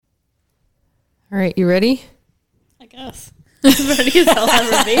All right, you ready? I guess. Ready as I'll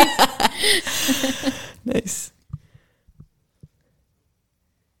ever be. Nice.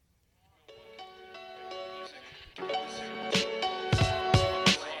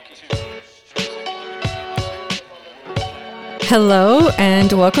 Hello,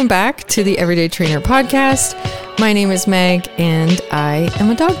 and welcome back to the Everyday Trainer podcast. My name is Meg, and I am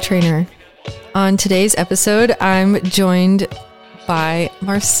a dog trainer. On today's episode, I'm joined by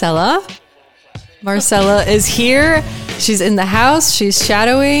Marcela. Marcela is here. She's in the house. She's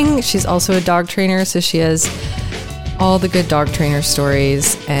shadowing. She's also a dog trainer, so she has all the good dog trainer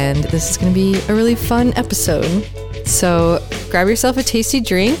stories, and this is going to be a really fun episode. So grab yourself a tasty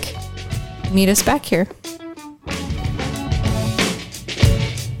drink. Meet us back here.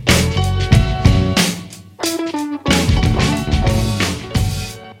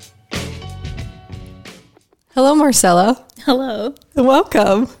 Hello, Marcela. Hello.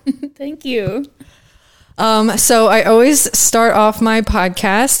 Welcome. Thank you. So I always start off my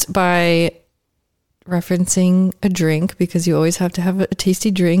podcast by referencing a drink because you always have to have a tasty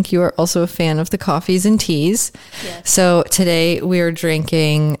drink. You are also a fan of the coffees and teas. Yes. So today we are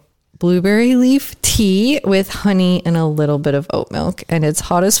drinking blueberry leaf tea with honey and a little bit of oat milk. And it's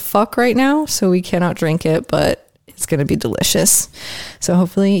hot as fuck right now, so we cannot drink it, but it's going to be delicious. So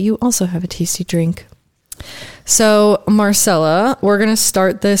hopefully you also have a tasty drink. So Marcela, we're going to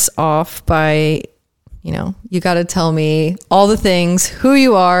start this off by, you got to tell me all the things, who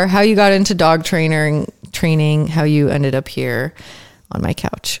you are, how you got into dog training, how you ended up here on my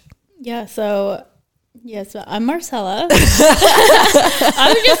couch. Yeah, so I'm Marcela.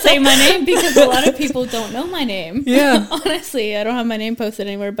 I would just say my name because a lot of people don't know my name. Yeah. Honestly, I don't have my name posted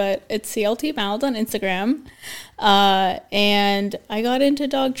anywhere, but it's CLT Mild on Instagram. And I got into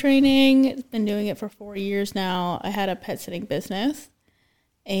dog training. Been doing it for 4 years now. I had a pet sitting business,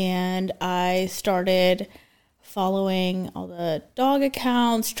 and I started following all the dog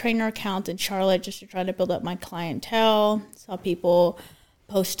accounts, trainer accounts in Charlotte just to try to build up my clientele. Saw people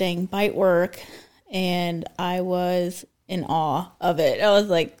posting bite work, and I was in awe of it. I was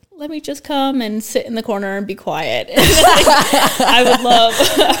like, let me just come and sit in the corner and be quiet. I would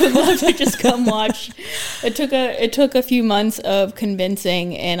love to just come watch. It took a few months of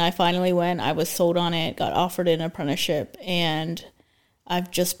convincing, and I finally went. I was sold on it, got offered an apprenticeship, and I've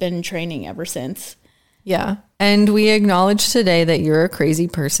just been training ever since. Yeah. And we acknowledge today that you're a crazy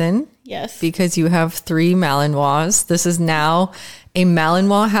person. Yes. Because you have 3 malinois. This is now a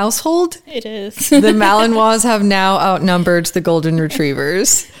malinois household. It is. The malinois have now outnumbered the golden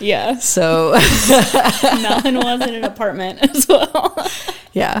retrievers. Yeah. So malinois in an apartment as well.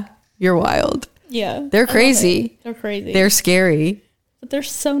 Yeah. You're wild. Yeah. They're crazy. They're crazy. They're scary. But they're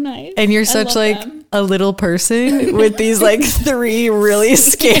so nice. And you're such a little person with these 3 really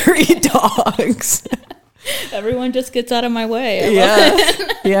scary dogs. Everyone just gets out of my way.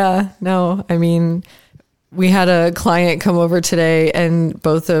 Yeah. No, I mean, we had a client come over today and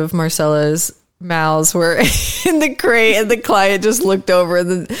both of Marcela's Mals were in the crate, and the client just looked over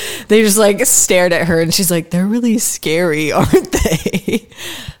and then they just stared at her, and she's like, they're really scary, aren't they?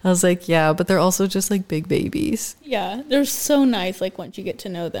 I was like, yeah, but they're also just big babies. Yeah, they're so nice once you get to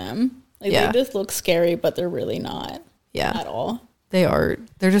know them. They just look scary, but they're really not. Yeah. At all. They are.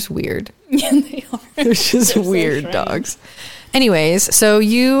 They're just weird. Yeah, they are. They're just weird so dogs. Anyways, so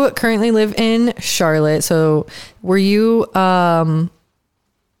you currently live in Charlotte. So were you a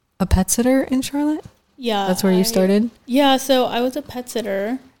pet sitter in Charlotte? Yeah. That's where you started? Yeah, so I was a pet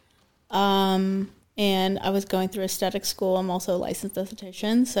sitter. And I was going through aesthetic school. I'm also a licensed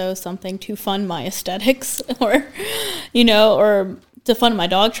esthetician, so something to fund my aesthetics or to fund my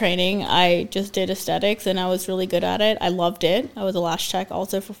dog training. I just did aesthetics, and I was really good at it. I loved it. I was a lash tech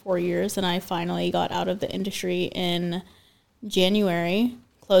also for 4 years, and I finally got out of the industry in January,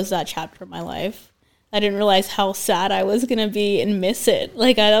 closed that chapter of my life. I didn't realize how sad I was going to be and miss it.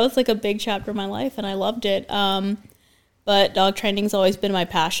 That was a big chapter of my life, and I loved it. But dog training's always been my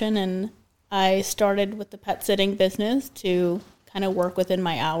passion, and I started with the pet sitting business to kind of work within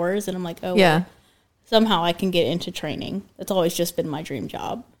my hours, and I'm like, well, somehow I can get into training. That's always just been my dream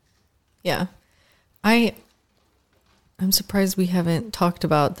job. Yeah. I'm surprised we haven't talked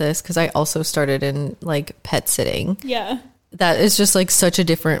about this because I also started in pet sitting. Yeah. That is just such a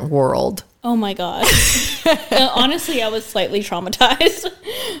different world. Oh my God. Honestly, I was slightly traumatized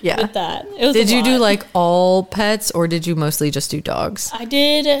with that. It was Did you do all pets, or did you mostly just do dogs? I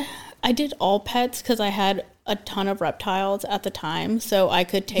did all pets because I had a ton of reptiles at the time, so I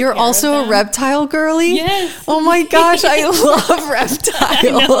could take You're care also of them. a reptile girly? Yes. Oh my gosh, I love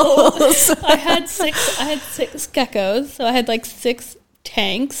reptiles. I had six geckos, so I had 6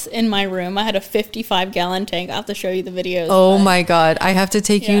 tanks in my room. I had a 55-gallon tank. I'll have to show you the videos. Oh my God. I have to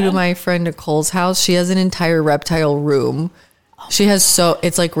take you to my friend Nicole's house. She has an entire reptile room. She has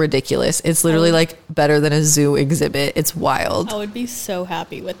it's like ridiculous. It's literally like better than a zoo exhibit. It's wild. I would be so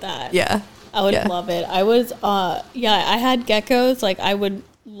happy with that. Yeah. I would love it. I was, I had geckos. Like, I would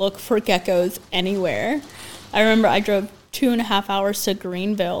look for geckos anywhere. I remember I drove 2.5 hours to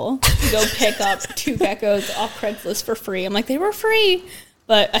Greenville to go pick up 2 geckos off Craigslist for free. I'm like, they were free.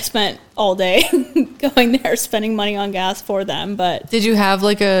 But I spent all day going there, spending money on gas for them. But did you have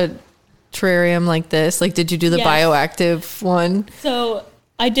like a terrarium like this? Like, did you do the bioactive one? So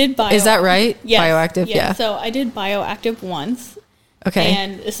I did Is that right? Yes. Bioactive, yeah. So I did bioactive once. Okay.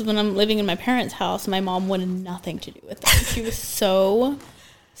 And this is when I'm living in my parents' house. My mom wanted nothing to do with them. She was so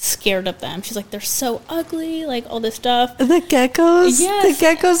scared of them. She's like, they're so ugly, like all this stuff. The geckos? Yes. The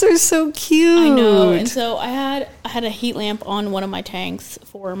geckos are so cute. I know. And so I had a heat lamp on one of my tanks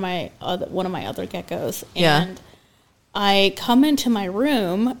for one of my other geckos. And I come into my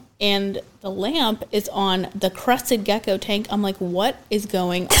room and the lamp is on the crested gecko tank. I'm like, what is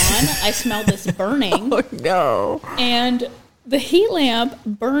going on? I smell this burning. Oh no. And the heat lamp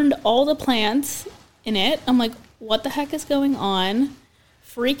burned all the plants in it. I'm like, what the heck is going on?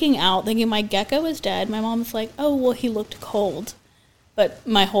 Freaking out, thinking my gecko is dead. My mom's like, oh, well, he looked cold. But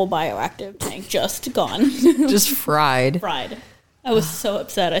my whole bioactive tank just gone. Just fried. Fried. I was so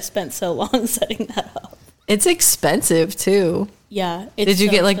upset. I spent so long setting that up. It's expensive, too. Yeah. Did you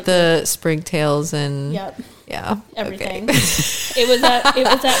get, like, the springtails and... Yep. Yeah. Everything. Okay. It was at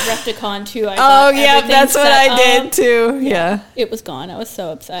Repticon, too. That's what I did, too. Yeah. It was gone. I was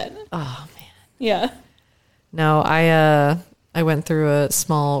so upset. Oh, man. Yeah. No, I went through a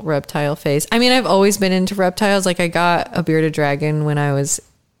small reptile phase. I mean, I've always been into reptiles. Like, I got a bearded dragon when I was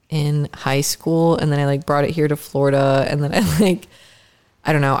in high school, and then I, like, brought it here to Florida, and then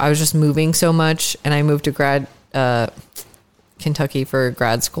I don't know, I was just moving so much, and I moved to Kentucky for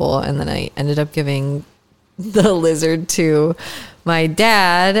grad school, and then I ended up giving the lizard to my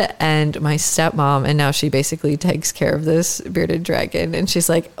dad and my stepmom, and now she basically takes care of this bearded dragon, and she's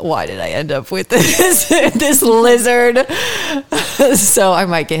like, why did I end up with this lizard? So I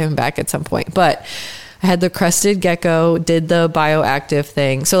might get him back at some point. But I had the crested gecko, did the bioactive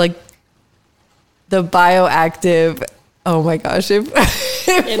thing. So like the bioactive, oh my gosh, if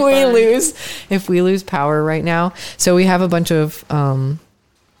we lose power right now. So we have a bunch of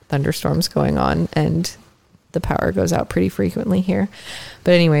thunderstorms going on, and the power goes out pretty frequently here.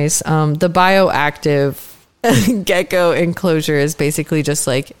 But anyways, the bioactive gecko enclosure is basically just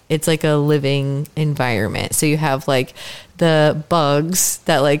like, it's like a living environment. So you have like the bugs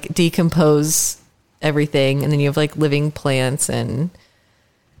that like decompose everything, and then you have like living plants and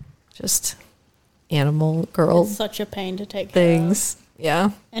just animal girl. It's such a pain to take things. Care of. Yeah.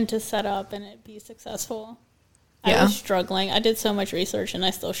 And to set up and it be successful. Yeah. I was struggling. I did so much research and I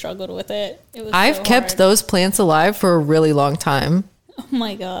still struggled with it. I've kept those plants alive for a really long time. Oh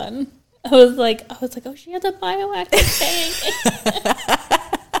my God. I was like, oh, she has a bioactive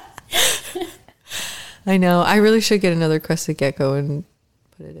tank. I know. I really should get another crested gecko and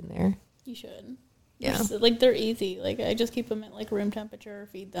put it in there. You should. Yeah. Like, they're easy. Like, I just keep them at like room temperature,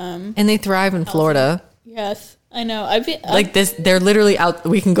 feed them. And they thrive in Florida. Yes, I know. They're literally out.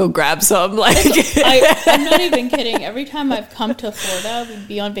 We can go grab some. Like, I'm not even kidding. Every time I've come to Florida, we'd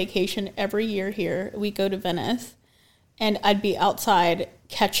be on vacation every year here. We go to Venice, and I'd be outside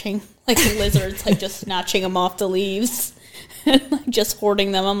catching like lizards, like just snatching them off the leaves and like just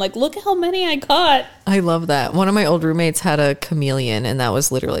hoarding them. I'm like, look how many I caught. I love that. One of my old roommates had a chameleon, and that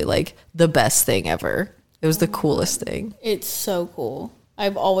was literally like the best thing ever. It was the coolest thing. It's so cool.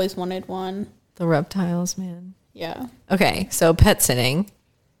 I've always wanted one. The reptiles, man. Yeah. Okay, so pet sitting.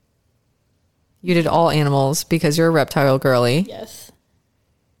 You did all animals because you're a reptile girly. Yes.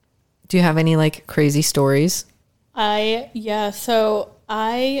 Do you have any like crazy stories? So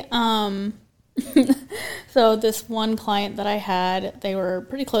so this one client that I had, they were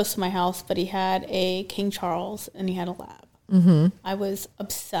pretty close to my house, but he had a King Charles and he had a lab. Mm-hmm. I was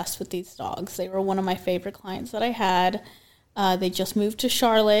obsessed with these dogs. They were one of my favorite clients that I had. They just moved to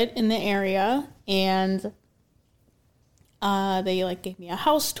Charlotte in the area, and they like gave me a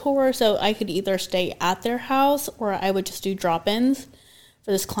house tour, so I could either stay at their house or I would just do drop-ins.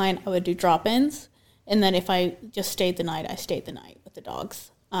 For this client, I would do drop-ins, and then if I just stayed the night, I stayed the night with the dogs.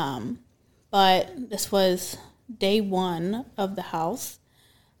 But this was day one of the house.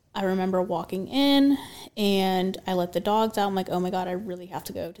 I remember walking in, and I let the dogs out. I'm like, oh my God, I really have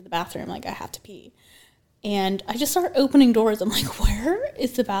to go to the bathroom. Like, I have to pee. And I just started opening doors. I'm like, where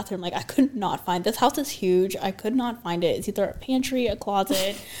is the bathroom? Like, I could not find, this house is huge. I could not find it. It's either a pantry, a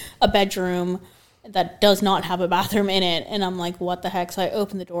closet, a bedroom that does not have a bathroom in it. And I'm like, what the heck? So I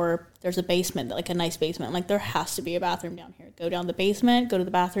opened the door. There's a basement, like a nice basement. I'm like, there has to be a bathroom down here. Go down the basement, go to the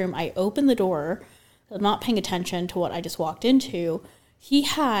bathroom. I open the door. I'm not paying attention to what I just walked into. He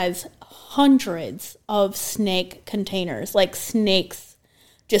has hundreds of snake containers, like snakes,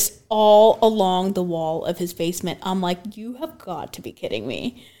 just all along the wall of his basement. I'm like, you have got to be kidding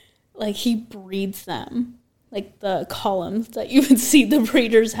me. Like, he breeds them. Like, the columns that you would see the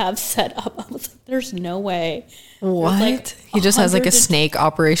breeders have set up. I was like, there's no way. What? Like he just has like a snake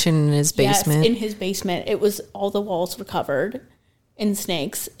operation in his basement? Yes, in his basement. It was, all the walls were covered in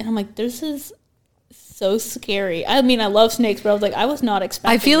snakes. And I'm like, this is so scary. I mean, I love snakes, but I was like, I was not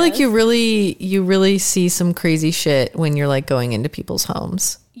expecting I feel this. like you really see some crazy shit when you're like going into people's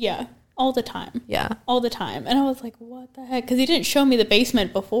homes. Yeah, all the time. Yeah. All the time. And I was like, what the heck? Because he didn't show me the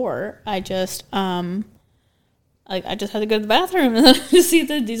basement before. I just, I just had to go to the bathroom and then see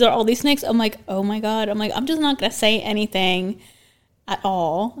that these are all these snakes. I'm like, oh my God. I'm like, I'm just not going to say anything at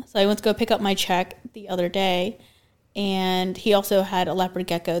all. So I went to go pick up my check the other day. And he also had a leopard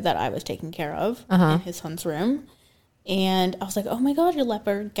gecko that I was taking care of in his son's room. And I was like, oh my God, your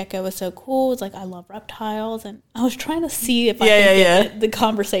leopard gecko is so cool. It's like, I love reptiles. And I was trying to see if I could get the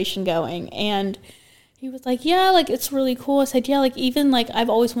conversation going. And he was like, yeah, like, it's really cool. I said, yeah, like, even, like, I've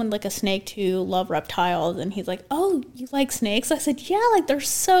always wanted, like, a snake to love reptiles. And he's like, oh, you like snakes? I said, yeah, like, they're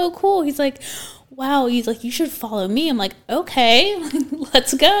so cool. He's like, wow. He's like, you should follow me. I'm like, okay,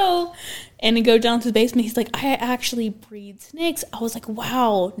 let's go. And to go down to the basement, he's like, I actually breed snakes. I was like,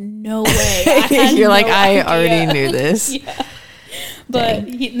 wow, no way. You're like, I already knew this. Yeah. But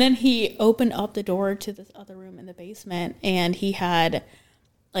then he opened up the door to this other room in the basement, and he had,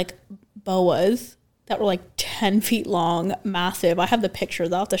 like, boas that were, like, 10 feet long, massive. I have the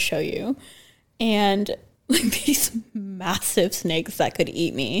pictures. I'll have to show you. And, like, these massive snakes that could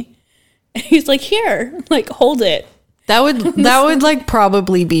eat me. And he's like, here, like, hold it. That would like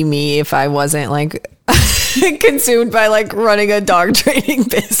probably be me if I wasn't like consumed by like running a dog training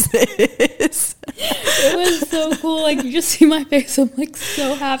business. It was so cool. Like, you just see my face. I'm like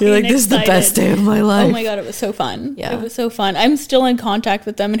so happy. You're like, and this excited. is the best day of my life. Oh my God, it was so fun. Yeah. It was so fun. I'm still in contact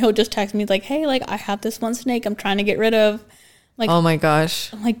with them, and he'll just text me like, hey, like, I have this one snake I'm trying to get rid of. Like, oh my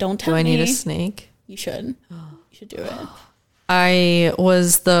gosh. I'm like, don't tell me. Do me. I need a snake? You should. You should do it. I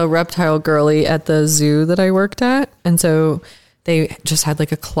was the reptile girly at the zoo that I worked at. And so they just had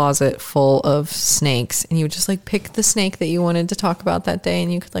like a closet full of snakes, and you would just like pick the snake that you wanted to talk about that day,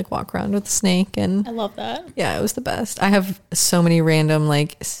 and you could like walk around with the snake. And I love that. Yeah, it was the best. I have so many random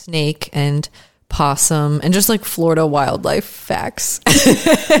like snake and possum and just like Florida wildlife facts.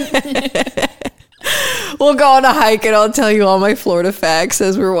 We'll go on a hike and I'll tell you all my Florida facts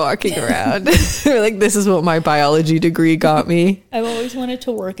as we're walking around. We're like, this is what my biology degree got me. I've always wanted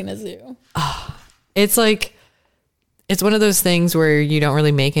to work in a zoo. It's like, it's one of those things where you don't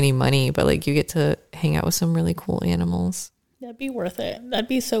really make any money, but like you get to hang out with some really cool animals. That'd be worth it. That'd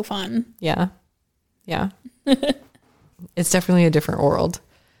be so fun. Yeah. Yeah. It's definitely a different world.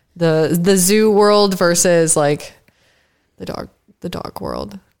 The zoo world versus like the dog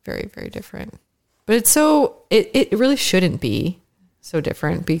world. Very, very different. But it's so, it really shouldn't be so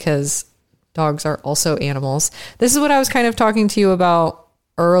different because dogs are also animals. This is what I was kind of talking to you about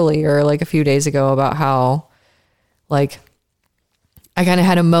earlier, like a few days ago, about how like I kind of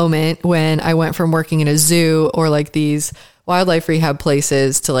had a moment when I went from working in a zoo or like these wildlife rehab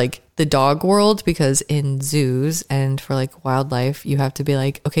places to like the dog world, because in zoos and for like wildlife, you have to be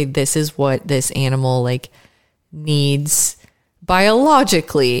like, okay, this is what this animal like needs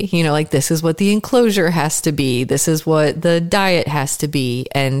biologically, you know, like this is what the enclosure has to be. This is what the diet has to be.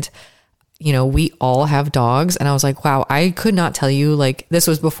 And, you know, we all have dogs. And I was like, wow, I could not tell you, like, this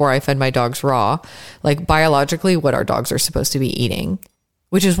was before I fed my dogs raw, like biologically what our dogs are supposed to be eating,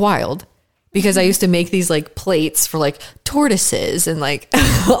 which is wild. Because I used to make these like plates for like tortoises and like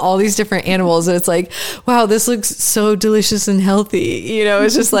all these different animals. And it's like, wow, this looks so delicious and healthy. You know,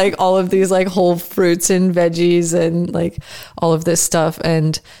 it's just like all of these like whole fruits and veggies and like all of this stuff.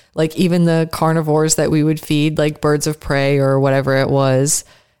 And like even the carnivores that we would feed, like birds of prey or whatever it was,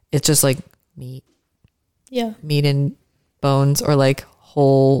 it's just like meat. Yeah. Meat and bones or like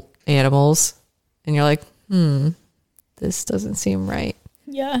whole animals. And you're like, this doesn't seem right.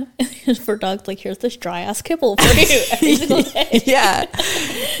 Yeah. For dogs, like, here's this dry ass kibble for you every single day. Yeah.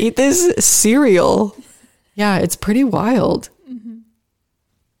 Eat this cereal. Yeah, it's pretty wild. Mm-hmm.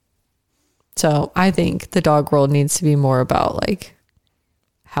 So I think the dog world needs to be more about like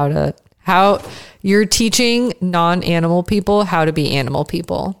how to How you're teaching non-animal people how to be animal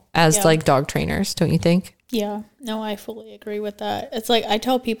people as like dog trainers, don't you think? Yeah, no, I fully agree with that. It's like I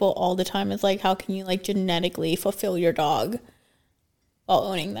tell people all the time, it's like, how can you like genetically fulfill your dog while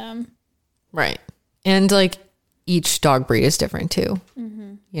owning them? Right. And like each dog breed is different too,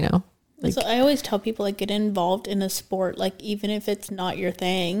 you know? Like, so I always tell people like get involved in a sport, like even if it's not your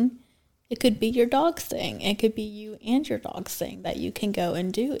thing, it could be your dog's thing. It could be you and your dog's thing that you can go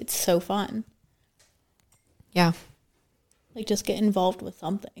and do. It's so fun. yeah. Like just get involved with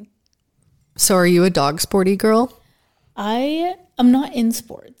something. So are you a dog sporty girl? I am not in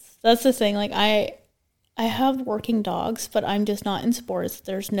sports. That's the thing. Like I have working dogs, but I'm just not in sports.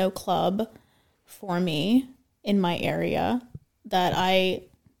 There's no club for me in my area that I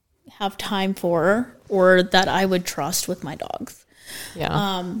have time for or that I would trust with my dogs.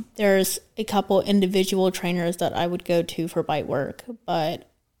 Yeah. There's a couple individual trainers that I would go to for bite work, but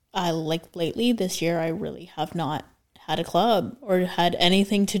I like lately this year I really have not had a club or had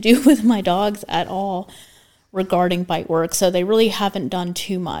anything to do with my dogs at all regarding bite work. So they really haven't done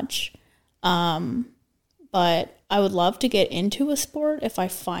too much. But I would love to get into a sport if I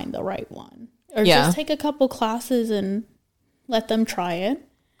find the right one. Or just take a couple classes and let them try it.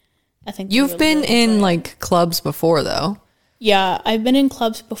 I think you've been in like clubs before though. Yeah, I've been in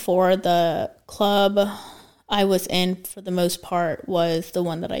clubs before. The club I was in for the most part was the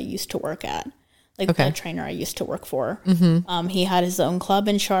one that I used to work at. Like the trainer I used to work for. He had his own club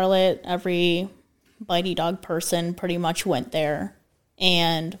in Charlotte. Every bitey dog person pretty much went there.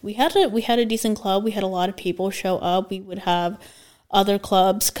 And we had a decent club. We had a lot of people show up. We would have other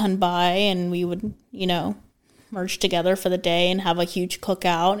clubs come by and we would, merge together for the day and have a huge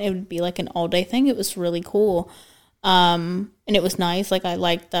cookout. It would be like an all-day thing. It was really cool. And it was nice. Like I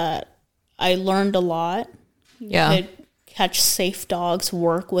liked that. I learned a lot. Yeah. You could catch safe dogs,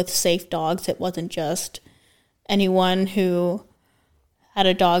 work with safe dogs. It wasn't just anyone who had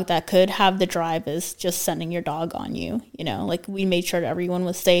a dog that could have the drive is just sending your dog on you. Like we made sure that everyone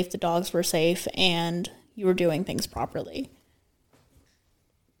was safe, the dogs were safe, and you were doing things properly.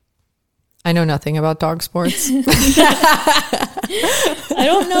 I know nothing about dog sports. I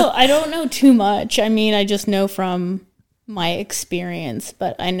don't know too much. I mean, I just know from my experience,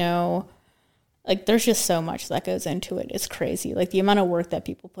 but I know like there's just so much that goes into it. It's crazy. Like the amount of work that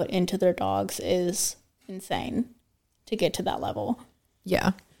people put into their dogs is insane to get to that level.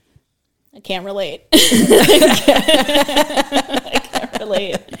 Yeah. I can't relate. I can't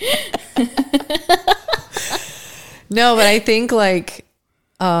relate. No, but I think like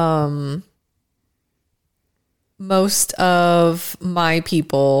most of my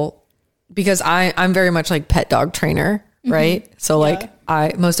people, because I'm very much like pet dog trainer, right? So like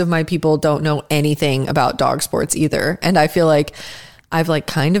most of my people don't know anything about dog sports either. And I feel like I've like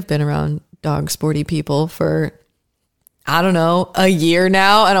kind of been around dog sporty people for, I don't know, a year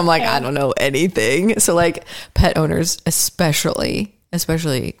now. And I'm like, I don't know anything. So like pet owners especially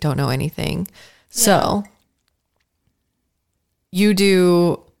don't know anything. So you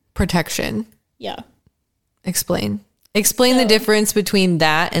do protection. Yeah. Explain the difference between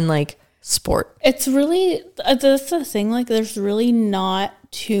that and like sport. It's really, that's the thing, like there's really not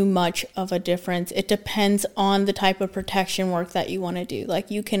too much of a difference. It depends on the type of protection work that you want to do. Like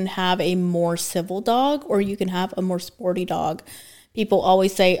you can have a more civil dog or you can have a more sporty dog. People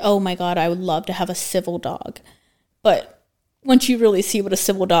always say, oh my God, I would love to have a civil dog. But once you really see what a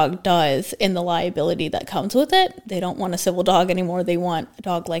civil dog does and the liability that comes with it, they don't want a civil dog anymore. They want a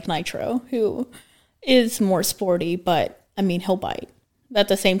dog like Nitro, who is more sporty, but I mean, he'll bite. At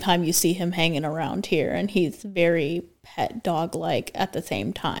the same time, you see him hanging around here, and he's very pet dog-like at the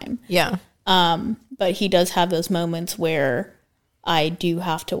same time. Yeah. But he does have those moments where I do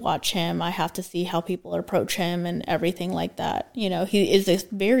have to watch him. I have to see how people approach him and everything like that. He is a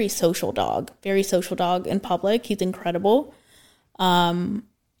very social dog in public. He's incredible.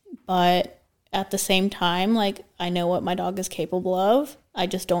 But at the same time, like, I know what my dog is capable of. I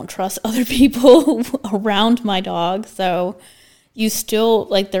just don't trust other people around my dog. So you still,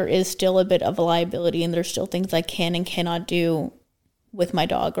 like, there is still a bit of a liability, and there's still things I can and cannot do with my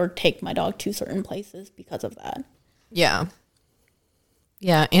dog or take my dog to certain places because of that. Yeah.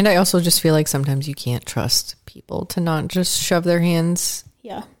 Yeah. And I also just feel like sometimes you can't trust people to not just shove their hands.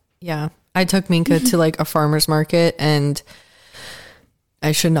 Yeah. Yeah. I took Minka to like a farmer's market, and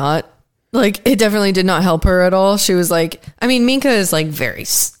I should not. Like, it definitely did not help her at all. She was like, I mean, Minka is like very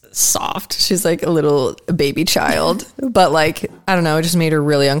soft. She's like a little baby child, but like, I don't know, it just made her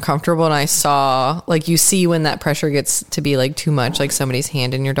really uncomfortable. And I saw, like, you see when that pressure gets to be like too much, like somebody's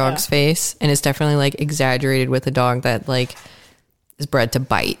hand in your dog's face. And it's definitely like exaggerated with a dog that like is bred to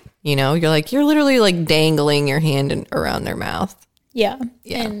bite. You know, you're literally like dangling your hand around their mouth. Yeah.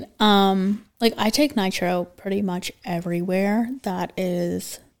 And like I take Nitro pretty much everywhere that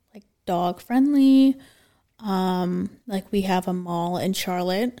is like dog friendly. Like we have a mall in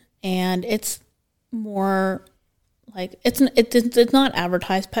Charlotte, and it's more like it's not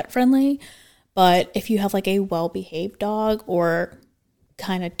advertised pet friendly, but if you have like a well-behaved dog or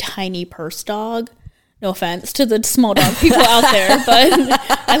kind of tiny purse dog, no offense to the small dog people out there, but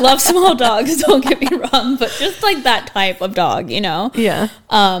I love small dogs, don't get me wrong, but just like that type of dog, you know? Yeah.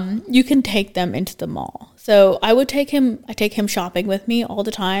 You can take them into the mall. So I take him shopping with me all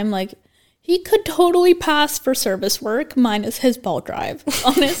the time. Like he could totally pass for service work minus his ball drive,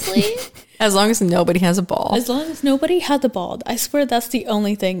 honestly. As long as nobody has a ball. As long as nobody had the ball. I swear that's the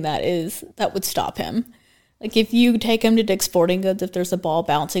only thing that would stop him. Like if you take him to Dick's Sporting Goods, if there's a ball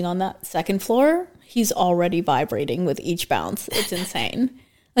bouncing on that second floor, he's already vibrating with each bounce. It's insane.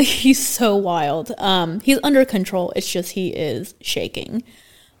 Like he's so wild. He's under control. It's just he is shaking.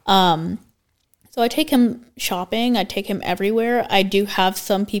 So I take him shopping. I take him everywhere. I do have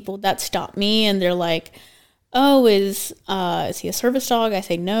some people that stop me and they're like, "Oh, is he a service dog?" I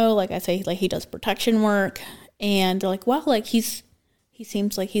say no. Like I say, like he does protection work, and they're like, "Wow, like he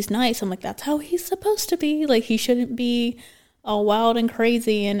seems like he's nice." I'm like, "That's how he's supposed to be. Like he shouldn't be all wild and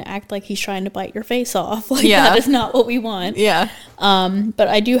crazy and act like he's trying to bite your face off. Like that is not what we want." Yeah. But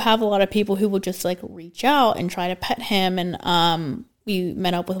I do have a lot of people who will just like reach out and try to pet him. And we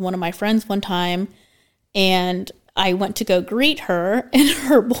met up with one of my friends one time, and I went to go greet her, and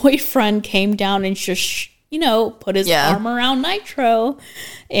her boyfriend came down and just, you know, put his arm around Nitro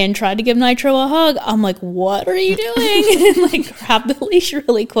and tried to give Nitro a hug. I'm like, "What are you doing?" And like grabbed the leash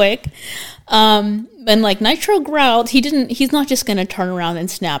really quick. And like Nitro growled. He's not just going to turn around and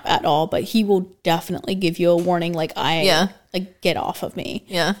snap at all, but he will definitely give you a warning. Like like get off of me.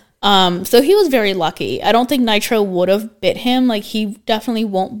 Yeah. So he was very lucky. I don't think Nitro would have bit him. Like he definitely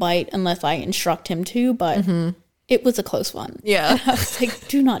won't bite unless I instruct him to, but it was a close one. Yeah. And I was like,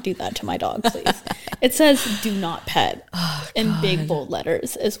 "Do not do that to my dog, please." It says "do not pet" in big bold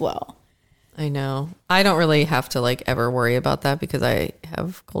letters as well. I know. I don't really have to like ever worry about that because I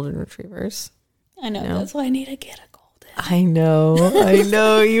have golden retrievers. I know. That's why I need to get a golden. I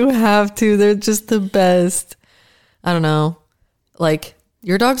know. You have to. They're just the best. I don't know. Like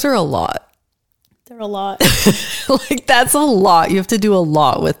your dogs are a lot. They're a lot. Like that's a lot. You have to do a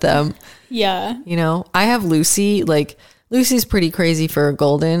lot with them. Yeah. You know, I have Lucy. Like Lucy's pretty crazy for a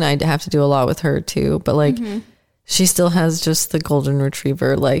golden. I'd have to do a lot with her too. But like she still has just the golden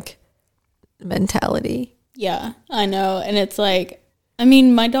retriever like mentality. Yeah, I know. And it's like, I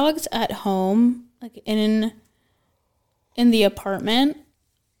mean, my dog's at home, like in the apartment.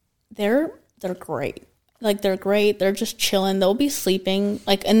 They're great. Like they're great. They're just chilling. They'll be sleeping.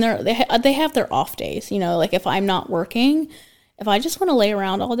 Like, and they have their off days. You know, like if I'm not working, if I just want to lay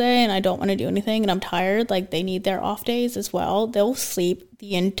around all day and I don't want to do anything and I'm tired, like they need their off days as well. They'll sleep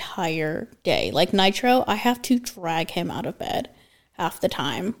the entire day. Like Nitro, I have to drag him out of bed half the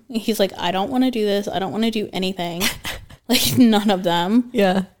time. He's like, "I don't want to do this. I don't want to do anything." Like none of them.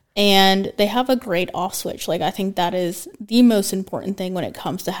 Yeah. And they have a great off switch. Like I think that is the most important thing when it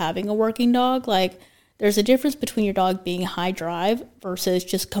comes to having a working dog. Like there's a difference between your dog being high drive versus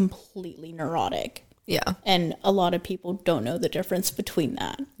just completely neurotic. Yeah. And a lot of people don't know the difference between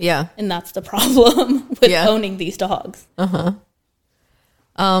that. Yeah. And that's the problem with owning these dogs. No,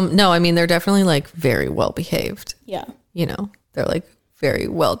 I mean, they're definitely like very well behaved. Yeah. You know, they're like very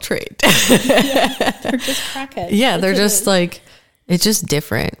well trained. They're just crackheads. Yeah. They're just like, it's just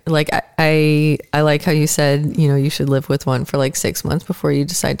different. Like I like how you said, you know, you should live with one for like 6 months before you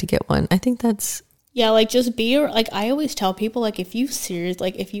decide to get one. I think that's. Yeah. Like just like I always tell people, like if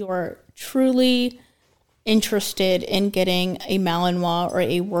you are truly interested in getting a malinois or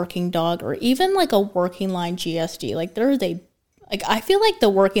a working dog or even like a working line GSD, like I feel like the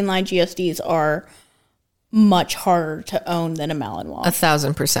working line GSDs are much harder to own than a malinois.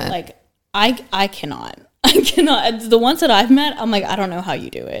 1,000%. Like I cannot. The ones that I've met, I'm like, I don't know how you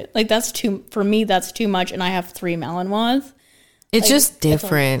do it. Like that's for me, that's too much. And I have 3 malinois. It's like, just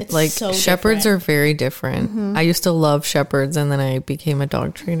different. It's like so shepherds different. are very different. I used to love shepherds and then I became a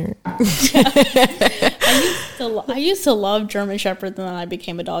dog trainer. I used to love German shepherds and then I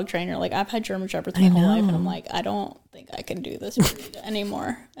became a dog trainer. Like I've had German shepherds my whole life and I'm like, I don't think I can do this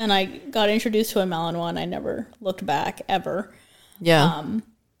anymore. And I got introduced to a malinois and I never looked back ever. Yeah.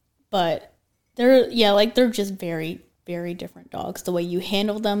 But they're just very, very different dogs. The way you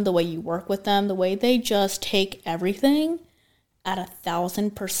handle them, the way you work with them, the way they just take everything at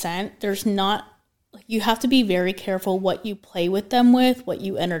 1,000%. There's not like you have to be very careful what you play with them with, what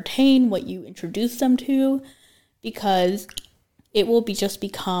you entertain, what you introduce them to, because it will just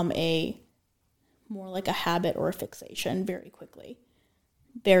become more like a habit or a fixation very quickly.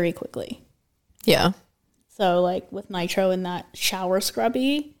 Very quickly. Yeah. So, like, with Nitro and that shower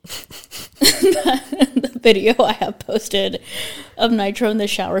scrubby, the video I have posted of Nitro in the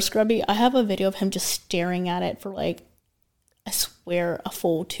shower scrubby, I have a video of him just staring at it for, like, I swear, a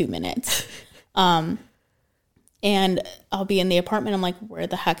full 2 minutes. And I'll be in the apartment. I'm like, where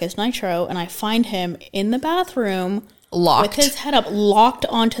the heck is Nitro? And I find him in the bathroom. Locked. With his head up, locked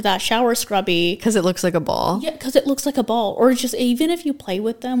onto that shower scrubby. Because it looks like a ball. Yeah, because it looks like a ball. Or just, even if you play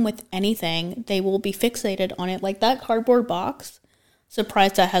with them with anything, they will be fixated on it. Like that cardboard box.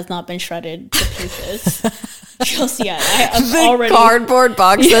 Surprised that has not been shredded to pieces just yet. I'm already cardboard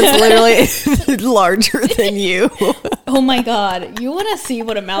box that's literally larger than you. Oh my God. You want to see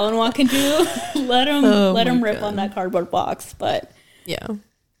what a malinois can do? Let him rip on that cardboard box. But yeah.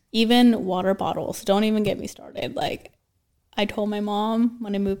 Even water bottles. Don't even get me started. Like, I told my mom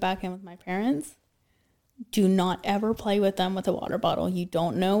when I moved back in with my parents, do not ever play with them with a water bottle. You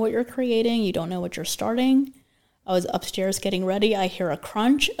don't know what you're creating. You don't know what you're starting. I was upstairs getting ready. I hear a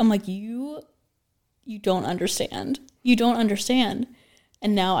crunch. I'm like, you don't understand. You don't understand.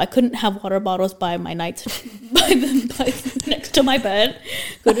 And now I couldn't have water bottles by my nights, by next to my bed.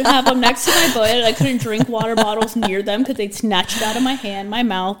 Couldn't have them next to my bed. I couldn't drink water bottles near them because they'd snatch it out of my hand, my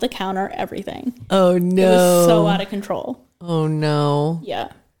mouth, the counter, everything. Oh no! It was so out of control. Oh no! Yeah.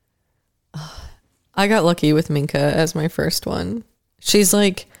 I got lucky with Minka as my first one. She's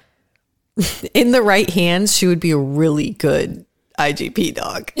like, in the right hands, she would be a really good IGP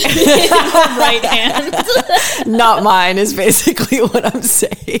dog. Right hand. Not mine is basically what I'm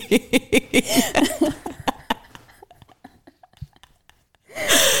saying.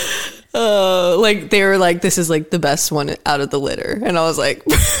 Like they were like, this is like the best one out of the litter. And I was like,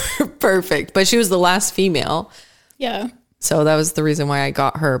 perfect. But she was the last female. Yeah. So that was the reason why I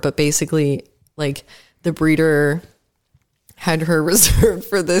got her. But basically, like, the breeder had her reserved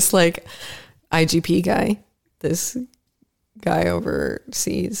for this, like, IGP guy. This guy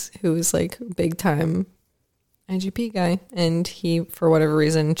overseas who was, like, big time IGP guy. And he, for whatever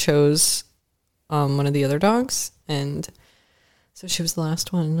reason, chose one of the other dogs. And so she was the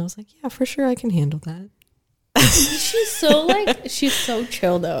last one. And I was like, yeah, for sure, I can handle that. She's so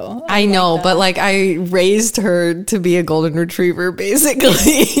chill though. I know, but like I raised her to be a golden retriever basically.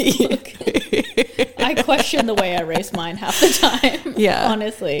 Okay. I question the way I raise mine half the time. Yeah.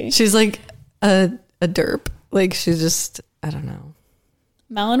 Honestly. She's like a derp. Like she's just, I don't know.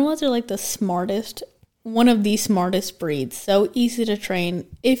 Malinois are like one of the smartest breeds. So easy to train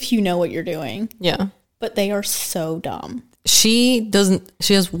if you know what you're doing. Yeah. But they are so dumb. She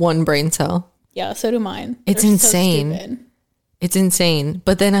has one brain cell. Yeah, so do mine. It's insane. So it's insane.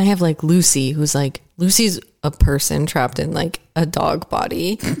 But then I have like Lucy's a person trapped in like a dog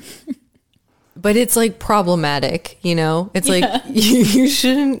body. But it's like problematic, you know? It's like you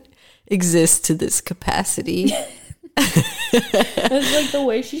shouldn't exist to this capacity. It's like the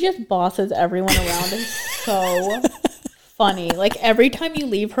way she just bosses everyone around is so funny. Like every time you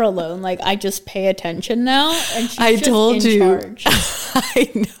leave her alone, like I just pay attention now and she's in charge. I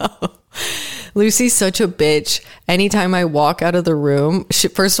know. Lucy's such a bitch. Anytime I walk out of the room,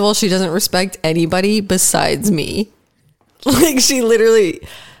 first of all, she doesn't respect anybody besides me. Like she literally,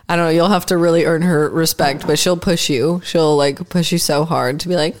 I don't know, you'll have to really earn her respect, but she'll push you. She'll like push you so hard to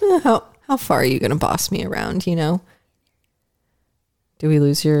be like, how far are you going to boss me around, you know? Do we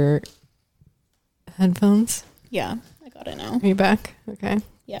lose your headphones? Yeah, I got it now. Are you back? Okay.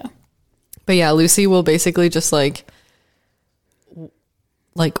 Yeah. But yeah, Lucy will basically just like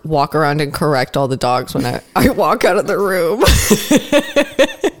walk around and correct all the dogs when I walk out of the room.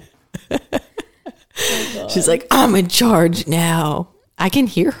 Oh, she's like, I'm in charge now. I can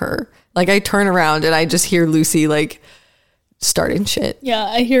hear her. Like I turn around and I just hear Lucy like starting shit. Yeah,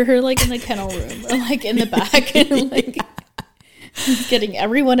 I hear her like in the kennel room or like in the back and like getting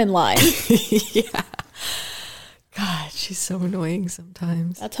everyone in line. Yeah. God, she's so annoying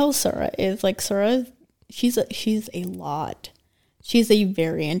sometimes. That's how Sura is. Like Sura, she's a lot. She's a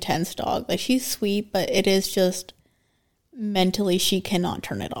very intense dog. Like she's sweet, but it is just mentally she cannot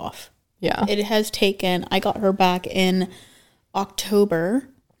turn it off. Yeah. It has taken, I got her back in October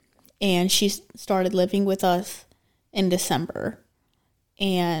and she started living with us in December.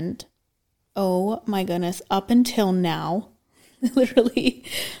 And oh my goodness, up until now, literally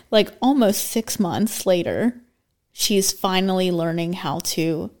like almost 6 months later, she's finally learning how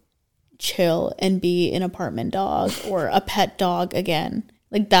to chill and be an apartment dog or a pet dog again.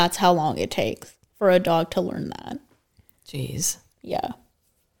 Like that's how long it takes for a dog to learn that. Jeez. Yeah.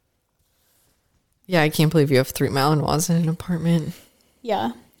 Yeah, I can't believe you have 3 malinois in an apartment.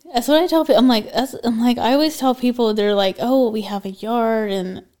 Yeah. That's what I tell people. I always tell people, they're like, oh, we have a yard,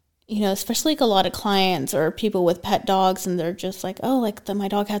 and, you know, especially like a lot of clients or people with pet dogs, and they're just like, oh, like my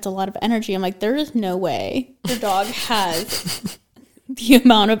dog has a lot of energy. I'm like, there is no way your dog has the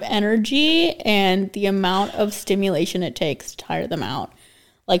amount of energy and the amount of stimulation it takes to tire them out,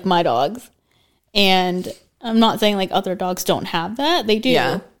 like my dogs. And I'm not saying like other dogs don't have that. They do.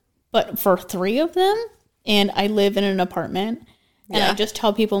 Yeah. But for 3 of them, and I live in an apartment, and I just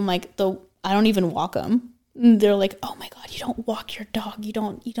tell people, I'm like, I don't even walk them. And they're like, oh my God, you don't walk your dog. You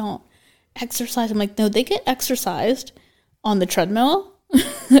don't exercise. I'm like, no, they get exercised on the treadmill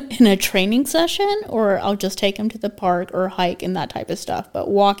in a training session, or I'll just take them to the park or hike and that type of stuff. But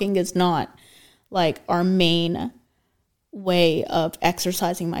walking is not like our main way of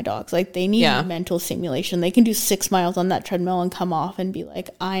exercising my dogs. Like, they need mental stimulation. They can do 6 miles on that treadmill and come off and be like,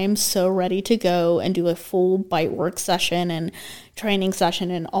 I am so ready to go and do a full bite work session and training session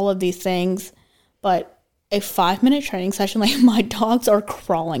and all of these things. But a 5-minute training session, like, my dogs are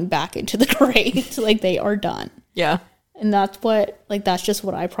crawling back into the crate. Like, they are done. Yeah. And that's just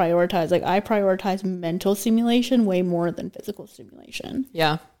what I prioritize. Like, I prioritize mental stimulation way more than physical stimulation.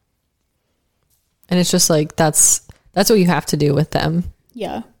 Yeah. And it's just like, that's what you have to do with them.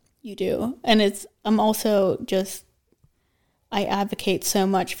 Yeah, you do. And I advocate so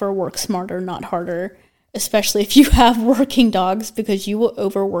much for work smarter, not harder, especially if you have working dogs, because you will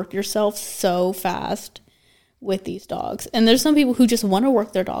overwork yourself so fast with these dogs. And there's some people who just want to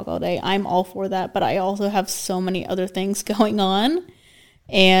work their dog all day. I'm all for that, but I also have so many other things going on.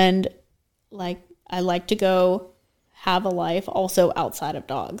 And like, I like to go have a life also outside of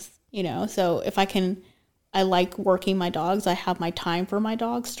dogs, you know? So I like working my dogs. I have my time for my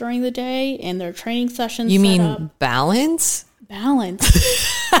dogs during the day and their training sessions. You mean balance? Balance.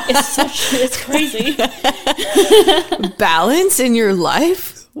 It's crazy. Balance in your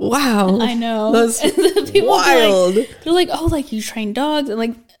life? Wow. I know. That's wild. They're like, oh, like, you train dogs. And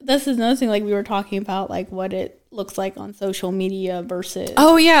like, this is another thing, like, we were talking about, like, what it looks like on social media versus.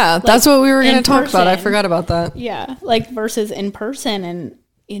 Oh, yeah. Like, that's what we were going to talk about. I forgot about that. Yeah. Like, versus in person. And,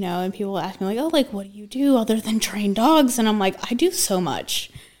 you know, and people ask me, like, oh, like, what do you do other than train dogs? And I'm like, I do so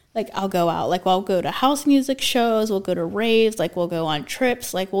much. Like, I'll go out. Like, we'll go to house music shows. We'll go to raves. Like, we'll go on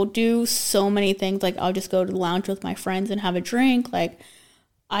trips. Like, we'll do so many things. Like, I'll just go to the lounge with my friends and have a drink. Like,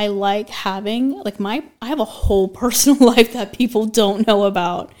 I like having, like, I have a whole personal life that people don't know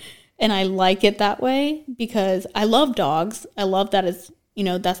about. And I like it that way because I love dogs. I love that it's, you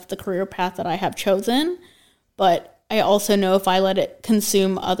know, that's the career path that I have chosen. But I also know if I let it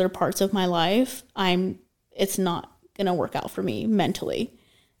consume other parts of my life, it's not going to work out for me mentally,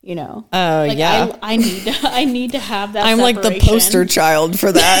 you know? Oh, like, yeah. I need to have that I'm separation. like the poster child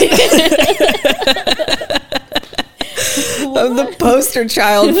for that. I'm the poster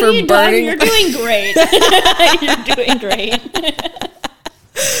child for burning. You're doing great. You're doing great.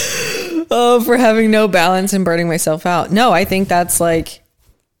 Oh, for having no balance and burning myself out. No, I think that's like,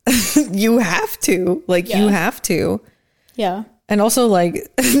 you have to. Like, you have to. Yeah. And also, like,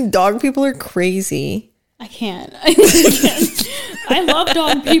 dog people are crazy. I can't. I love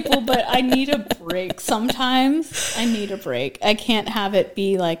dog people, but I need a break. Sometimes I need a break. I can't have it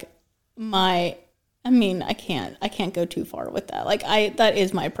be like I can't go too far with that. Like, that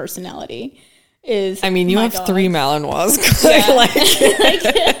is my personality. You have dogs. 3 malinois.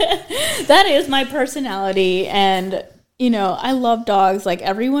 Yeah. That is my personality. And, you know, I love dogs. Like,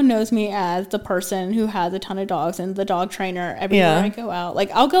 everyone knows me as the person who has a ton of dogs and the dog trainer everywhere I go out. Like,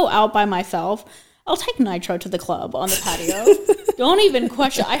 I'll go out by myself. I'll take Nitro to the club on the patio. Don't even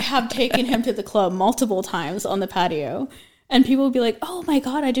question. I have taken him to the club multiple times on the patio. And people will be like, oh my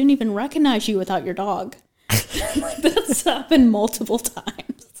God, I didn't even recognize you without your dog. That's happened multiple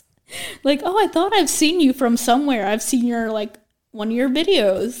times. Like, oh, I thought I've seen you from somewhere. I've seen one of your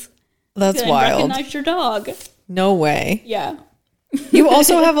videos. That's wild. I recognize your dog. No way. Yeah. You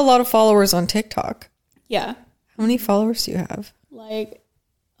also have a lot of followers on TikTok. Yeah. How many followers do you have? Like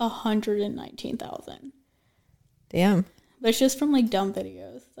 119,000. Damn. But it's just from, like, dumb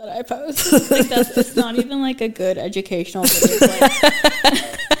videos that I post. Like, it's not even, like, a good educational video. Like,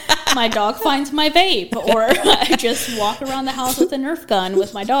 my dog finds my vape, or I just walk around the house with a Nerf gun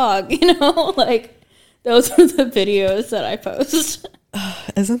with my dog, you know? Like, those are the videos that I post.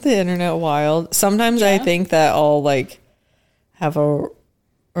 Isn't the internet wild? Sometimes I think that I'll, like, have a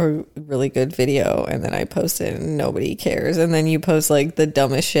a really good video and then I post it and nobody cares. And then you post like the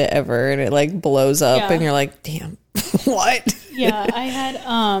dumbest shit ever and it like blows up and you're like, damn, what? Yeah, I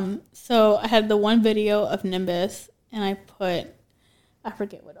had the one video of Nimbus and I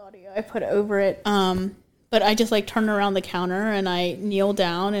forget what audio I put over it. But I just like turn around the counter and I kneel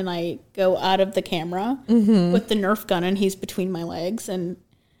down and I go out of the camera with the Nerf gun and he's between my legs, and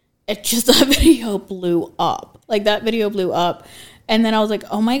that video blew up. Like, that video blew up. And then I was like,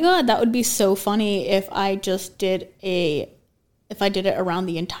 oh my God, that would be so funny if I did it around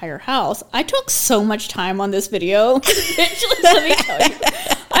the entire house. I took so much time on this video. Let me tell you.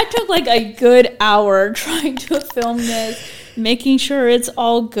 I took like a good hour trying to film this, making sure it's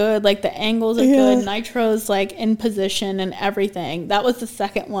all good. Like, the angles are good. Nitro's like in position and everything. That was the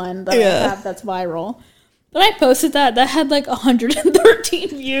second one that I have that's viral. But I posted that had like 113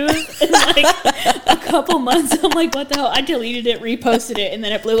 views in like a couple months. I'm like, what the hell? I deleted it, reposted it, and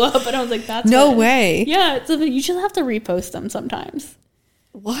then it blew up. And I was like, that's no way. Yeah, you just have to repost them sometimes.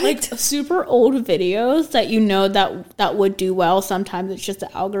 What? Like, super old videos that you know that would do well. Sometimes it's just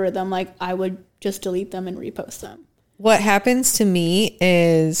the algorithm. Like, I would just delete them and repost them. What happens to me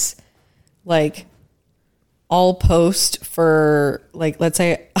is, like, I'll post for, like, let's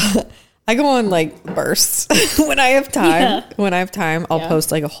say... I go on like bursts when I have time. Yeah. When I have time, I'll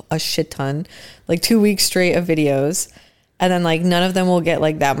post like a shit ton, like 2 weeks straight of videos. And then like none of them will get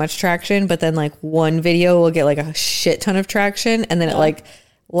like that much traction. But then like one video will get like a shit ton of traction. And then it like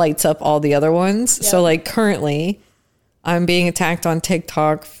lights up all the other ones. Yeah. So like currently I'm being attacked on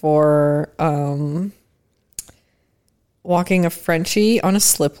TikTok for walking a Frenchie on a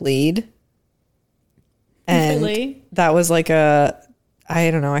slip lead. And really? That was like I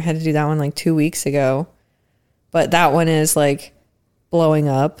don't know. I had to do that one like 2 weeks ago, but that one is like blowing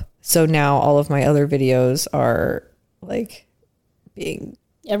up. So now all of my other videos are like being...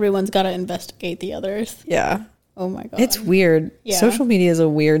 Everyone's got to investigate the others. Yeah. Oh my God. It's weird. Yeah. Social media is a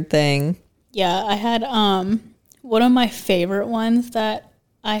weird thing. Yeah. I had one of my favorite ones that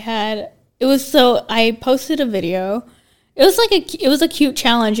I had. I posted a video. It was a cute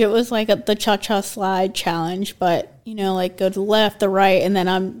challenge. It was like the cha-cha slide challenge, but you know, like go to the left, the right, and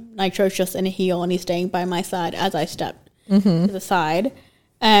then Nitro's just in a heel and he's staying by my side as I stepped to the side.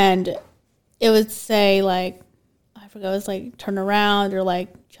 And it would say like, I forgot, it was like turn around or like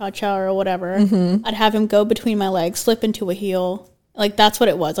cha-cha or whatever. I'd have him go between my legs, slip into a heel. Like, that's what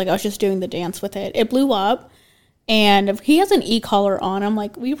it was. Like, I was just doing the dance with it. It blew up. And he has an e-collar on. I'm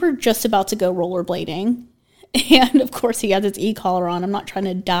like, we were just about to go rollerblading. And of course he has his e-collar on. I'm not trying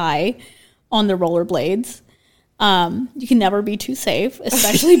to die on the rollerblades. You can never be too safe,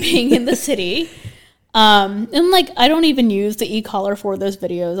 especially being in the city. And like, I don't even use the e-collar for those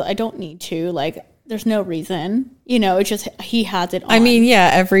videos. I don't need to. Like, there's no reason. You know, it's just he has it on. I mean, yeah,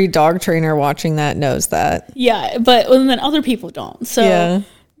 every dog trainer watching that knows that. Yeah, but then other people don't. So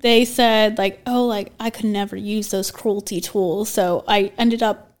they said like, oh, like I could never use those cruelty tools. So I ended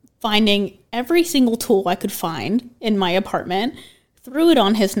up finding every single tool I could find in my apartment, threw it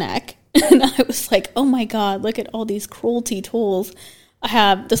on his neck, and I was like, oh my God, look at all these cruelty tools. I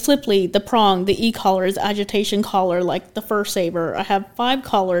have the slip lead, the prong, the e-collars, agitation collar, like the fur saver. I have 5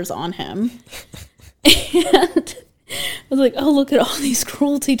 collars on him. And I was like, oh, look at all these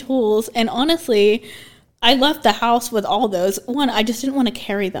cruelty tools. And honestly, I left the house with all those. One, I just didn't want to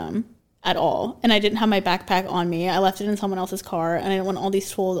carry them at all. And I didn't have my backpack on me. I left it in someone else's car, and I didn't want all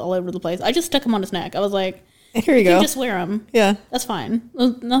these tools all over the place. I just stuck them on his neck. I was like, here you go. You just wear them. Yeah. That's fine.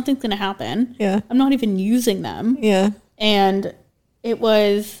 Nothing's going to happen. Yeah. I'm not even using them. Yeah. And it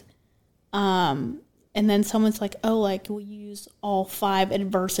was, and then someone's like, oh, like, we'll use all 5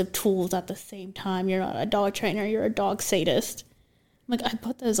 adversive tools at the same time. You're not a dog trainer. You're a dog sadist. I'm like, I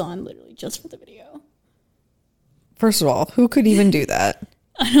put those on literally just for the video. First of all, who could even do that?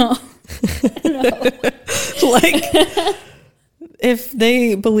 I know. Like, if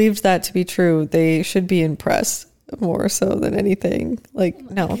they believed that to be true, they should be impressed more so than anything. Like,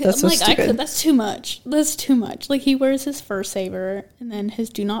 no, that's so stupid. That's too much. That's too much. Like, he wears his fur saver and then his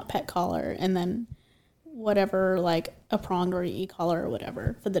do not pet collar and then whatever, like a prong or e-collar or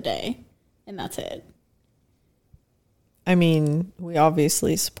whatever for the day. And that's it. I mean, we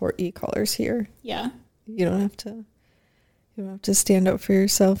obviously support e-collars here. Yeah. You don't have to stand up for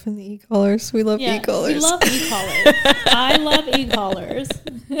yourself in the e-collars. We love e-collars. We love e-collars. I love e-collars.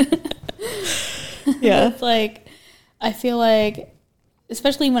 Yeah. It's like, I feel like,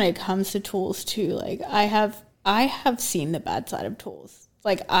 especially when it comes to tools too, like I have seen the bad side of tools.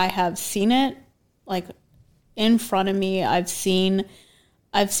 Like, I have seen it like in front of me. I've seen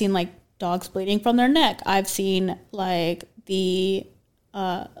like dogs bleeding from their neck. I've seen like the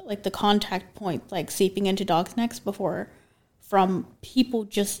like the contact point, like seeping into dogs' necks before from people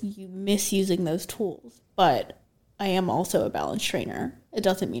just misusing those tools. But I am also a balance trainer. It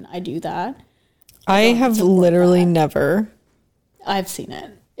doesn't mean I do that. I have literally never. I've seen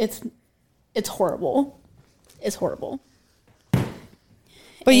it. It's horrible. It's horrible.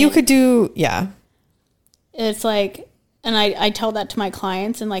 But you could do, yeah. It's like, and I tell that to my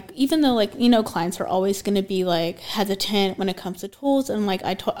clients, and like, even though like, you know, clients are always going to be like hesitant when it comes to tools, and like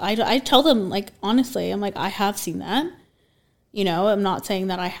I tell them like, honestly, I'm like, I have seen that, you know, I'm not saying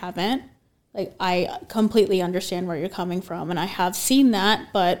that I haven't, like, I completely understand where you're coming from, and I have seen that,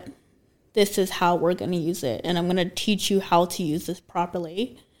 but this is how we're going to use it, and I'm going to teach you how to use this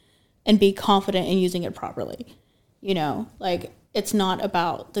properly and be confident in using it properly, you know, like, it's not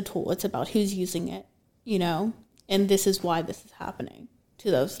about the tool, it's about who's using it, you know, and this is why this is happening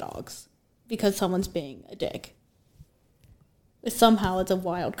to those dogs, because someone's being a dick. But somehow it's a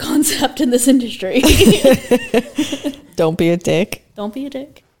wild concept in this industry. Don't be a dick. Don't be a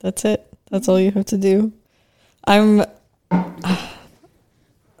dick. That's it. That's all you have to do. I'm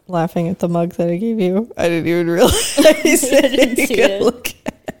laughing at the mug that I gave you. I didn't even realize. I didn't see it. Look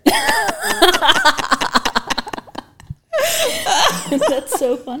That's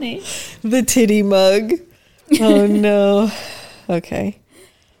so funny. The titty mug. Oh no. Okay.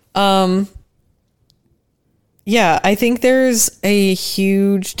 Yeah, I think there's a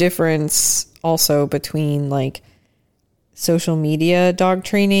huge difference also between like social media dog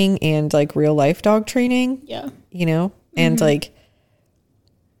training and like real life dog training. Yeah. You know? And like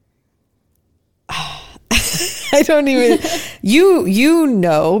I don't even you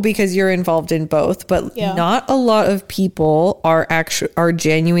know, because you're involved in both, but not a lot of people are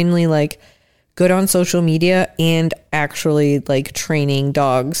genuinely like good on social media and actually like training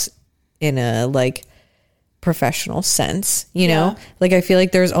dogs in a like professional sense, you know? Like, I feel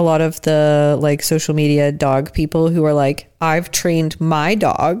like there's a lot of the like social media dog people who are like, I've trained my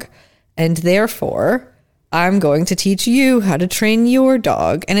dog and therefore I'm going to teach you how to train your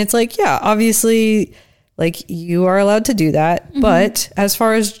dog. And it's like, yeah, obviously like you are allowed to do that. But as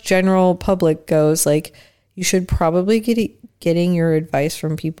far as general public goes, like you should probably getting your advice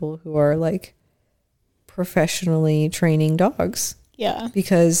from people who are like professionally training dogs. Yeah.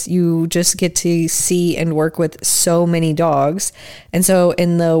 Because you just get to see and work with so many dogs. And so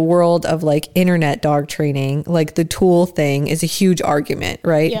in the world of like internet dog training, like the tool thing is a huge argument,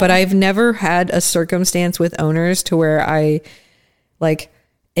 right? Yeah. But I've never had a circumstance with owners to where I like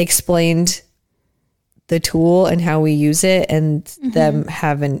explained the tool and how we use it and them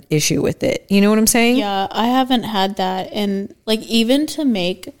have an issue with it. You know what I'm saying? Yeah, I haven't had that. And like, even to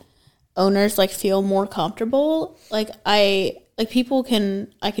make owners like feel more comfortable, like I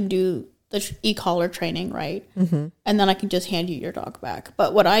can do the e-collar training, right? And then I can just hand you your dog back.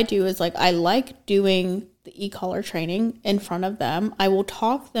 But what I do is like, I like doing the e-collar training in front of them. I will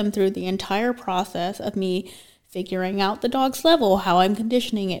talk them through the entire process of me figuring out the dog's level, how I'm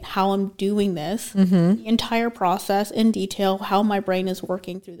conditioning it, how I'm doing this, the entire process in detail, how my brain is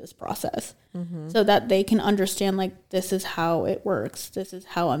working through this process, so that they can understand, like, this is how it works, this is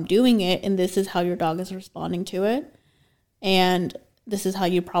how I'm doing it, and this is how your dog is responding to it, and this is how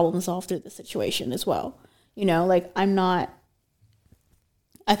you problem solve through the situation as well. You know, like, I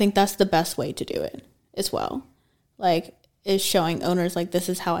think that's the best way to do it as well. Like, is showing owners, like, this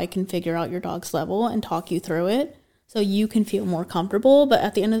is how I can figure out your dog's level and talk you through it so you can feel more comfortable. But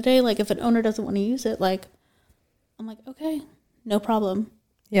at the end of the day, like, if an owner doesn't want to use it, like, I'm like, okay, no problem.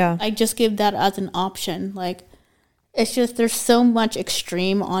 Yeah. I just give that as an option. Like, it's just, there's so much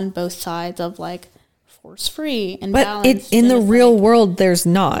extreme on both sides of, like, force-free and balance. But in the real world, there's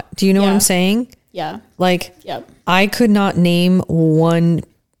not. Do you know what I'm saying? Yeah. Like, I could not name one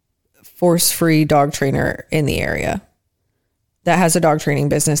force-free dog trainer in the area that has a dog training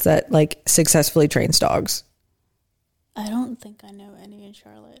business that like successfully trains dogs. I don't think I know any in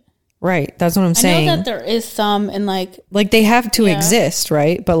Charlotte. Right. That's what I'm saying. I know that there is some in like they have to exist,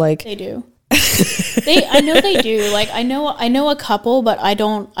 right? But like they do. I know they do. Like I know a couple, but I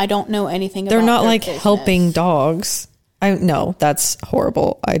don't know anything about they're not their like business. helping dogs. No, that's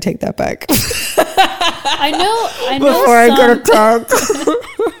horrible. I take that back. I know before I get attacked.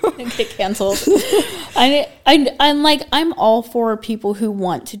 Get canceled. I'm like, I'm all for people who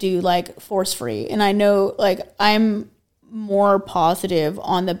want to do like force free, and I know like I'm more positive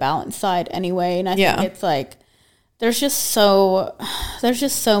on the balance side anyway, and I think it's like there's just so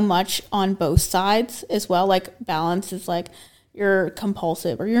much on both sides as well. Like balance is like you're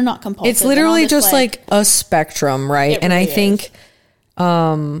compulsive or you're not compulsive. It's literally just like a spectrum, right? And I think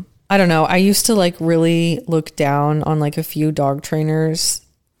I don't know. I used to like really look down on like a few dog trainers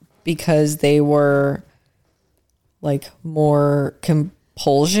because they were like more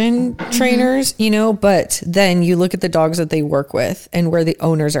compulsion trainers, you know, but then you look at the dogs that they work with and where the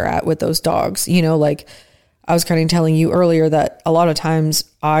owners are at with those dogs, you know, like I was kind of telling you earlier that a lot of times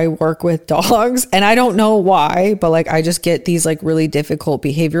I work with dogs and I don't know why, but like I just get these like really difficult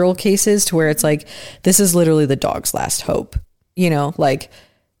behavioral cases to where it's like, this is literally the dog's last hope, you know, like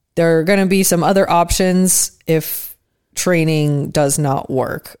there are going to be some other options if training does not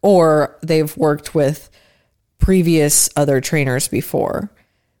work or they've worked with previous other trainers before,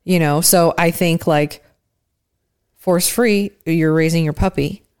 you know? So I think like force free, you're raising your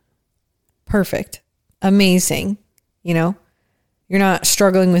puppy. Perfect. Amazing. You know, you're not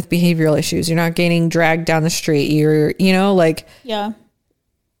struggling with behavioral issues. You're not getting dragged down the street. You're, you know, like, yeah,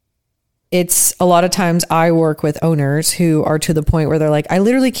 it's a lot of times I work with owners who are to the point where they're like, I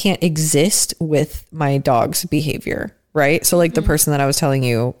literally can't exist with my dog's behavior. Right. So like the person that I was telling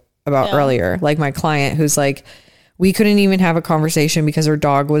you about earlier, like my client who's like, we couldn't even have a conversation because her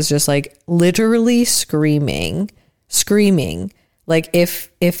dog was just like literally screaming. Like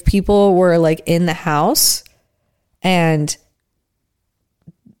if people were like in the house and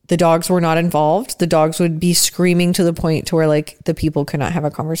the dogs were not involved, the dogs would be screaming to the point to where like the people could not have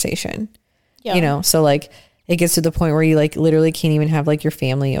a conversation, you know? So like it gets to the point where you like literally can't even have like your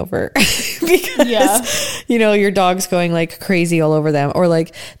family over because, you know, your dog's going like crazy all over them, or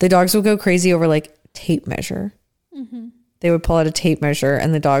like the dogs will go crazy over like tape measure. They would pull out a tape measure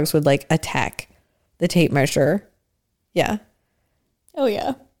and the dogs would like attack the tape measure. Yeah. Oh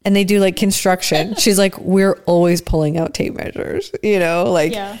yeah. And they do like construction. She's like, we're always pulling out tape measures, you know,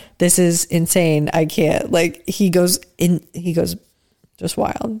 like this is insane. I can't, like he goes just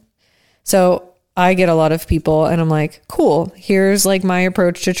wild. So I get a lot of people and I'm like, cool, here's like my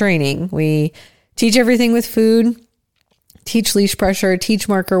approach to training. We teach everything with food, teach leash pressure, teach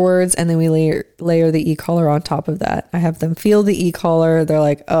marker words, and then we layer the e-collar on top of that. I have them feel the e-collar. They're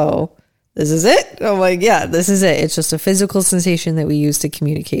like, oh, this is it? I'm like, yeah, this is it. It's just a physical sensation that we use to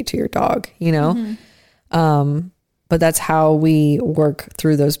communicate to your dog, you know? But that's how we work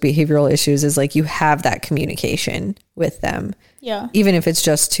through those behavioral issues, is like you have that communication with them. Yeah. Even if it's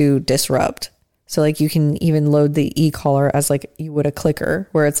just to disrupt. So like you can even load the e-collar as like you would a clicker,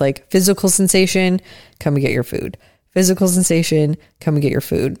 where it's like physical sensation, come and get your food. Physical sensation, come and get your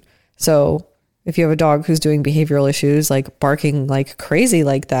food. So if you have a dog who's doing behavioral issues, like barking like crazy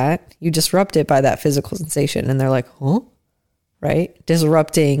like that, you disrupt it by that physical sensation. And they're like, huh? Right?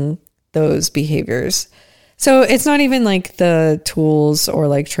 Disrupting those behaviors. So it's not even like the tools or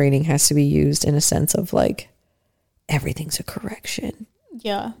like training has to be used in a sense of like everything's a correction.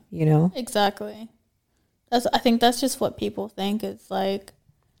 Yeah. You know? Exactly. I think that's just what people think. It's like,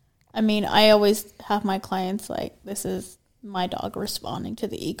 I mean, I always have my clients like, this is my dog responding to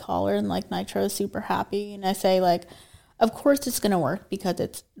the e-collar, and like Nitro is super happy. And I say like, of course it's going to work because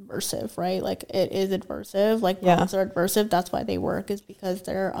it's aversive, right? Like it is aversive. Like dogs are aversive. That's why they work, is because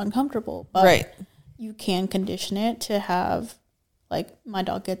they're uncomfortable. But you can condition it to have, like my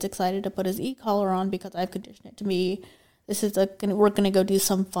dog gets excited to put his e-collar on because I've conditioned it to be, we're going to go do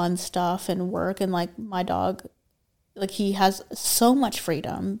some fun stuff and work. And like my dog, like he has so much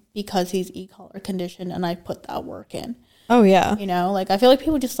freedom because he's e-collar conditioned, and I put that work in. Oh yeah. You know, like I feel like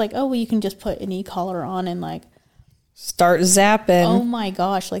people just like, oh, well, you can just put an e-collar on and like start zapping. Oh my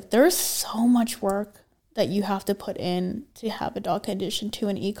gosh. Like there's so much work that you have to put in to have a dog conditioned to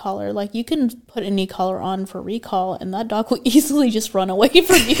an e-collar. Like you can put an e-collar on for recall and that dog will easily just run away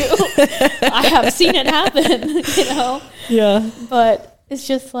from you. I have seen it happen, you know? Yeah. But it's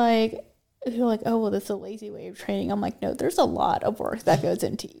just like, you're like, oh, well, that's a lazy way of training. I'm like, no, there's a lot of work that goes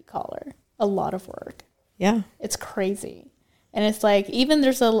into e-collar. A lot of work. Yeah. It's crazy. And it's like, even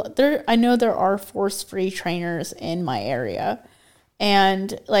I know there are force-free trainers in my area.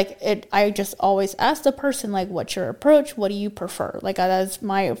 And like I just always ask the person, like, what's your approach? What do you prefer? Like that's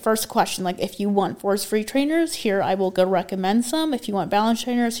my first question. Like if you want force-free trainers, here I will go recommend some. If you want balance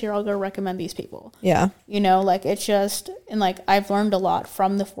trainers, here I'll go recommend these people. Yeah. You know, like it's just, and like I've learned a lot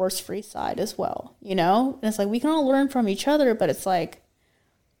from the force-free side as well, you know? And it's like we can all learn from each other, but it's like,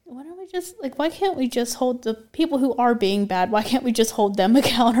 why can't we just hold the people who are being bad, why can't we just hold them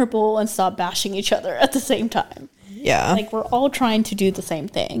accountable and stop bashing each other at the same time? Yeah. Like we're all trying to do the same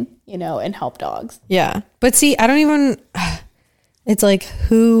thing, you know, and help dogs. Yeah. But see, I don't even, it's like,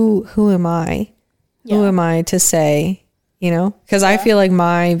 who am I? Yeah. Who am I to say, you know? Because I feel like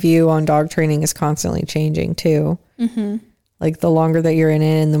my view on dog training is constantly changing too. Mm-hmm. Like the longer that you're in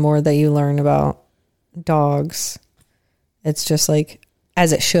it and the more that you learn about dogs, it's just like,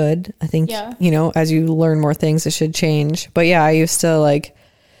 as it should. I think, Yeah. you know, as you learn more things, it should change. But yeah, I used to like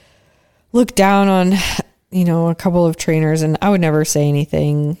look down on, you know, a couple of trainers, and I would never say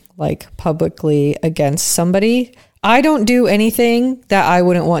anything like publicly against somebody. I don't do anything that I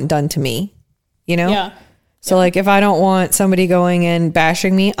wouldn't want done to me, you know? Yeah. So like if I don't want somebody going and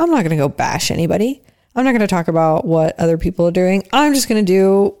bashing me, I'm not going to go bash anybody. I'm not going to talk about what other people are doing. I'm just going to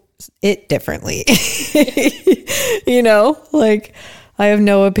do it differently. You know, like I have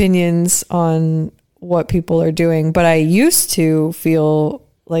no opinions on what people are doing, but I used to feel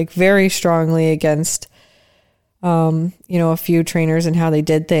like very strongly against, you know, a few trainers and how they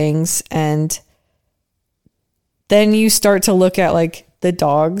did things. And then you start to look at like the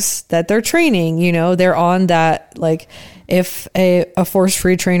dogs that they're training, you know, they're on that, like if a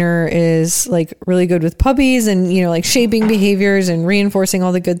force-free trainer is like really good with puppies and, you know, like shaping behaviors and reinforcing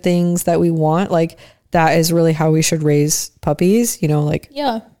all the good things that we want, like that is really how we should raise puppies, you know, like.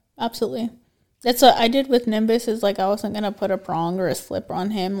 Yeah, absolutely. That's what I did with Nimbus, is like I wasn't going to put a prong or a slipper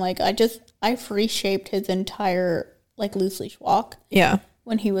on him. Like I free shaped his entire like loose leash walk. Yeah.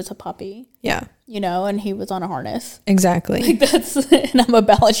 When he was a puppy. Yeah. You know, and he was on a harness. Exactly. Like that's, and I'm a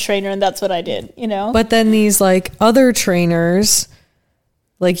balance trainer and that's what I did, you know? But then these like other trainers,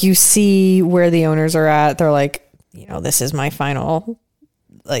 like you see where the owners are at, they're like, you know, this is my final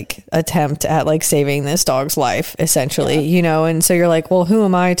like attempt at like saving this dog's life, essentially, you know? And so you're like, well, who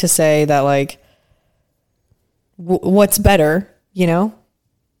am I to say that like, what's better, you know?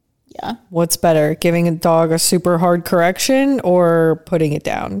 Yeah. What's better, giving a dog a super hard correction or putting it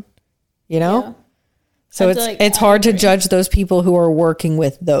down, you know? Yeah. So it's hard to judge those people who are working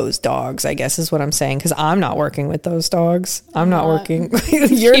with those dogs, I guess is what I'm saying. Cause I'm not working with those dogs. I'm not working.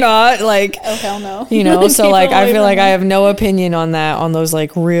 You're not like, oh, hell no. You know? So like, I feel like I have no opinion on that, on those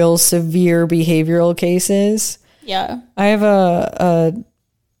like real severe behavioral cases. Yeah. I have a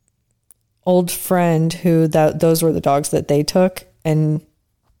old friend who those were the dogs that they took, and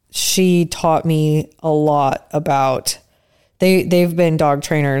she taught me a lot about, they've been dog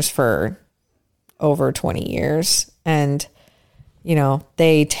trainers for over 20 years. And, you know,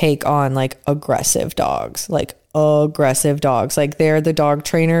 they take on like aggressive dogs. Like they're the dog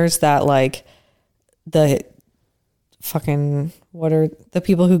trainers that like the fucking, what are the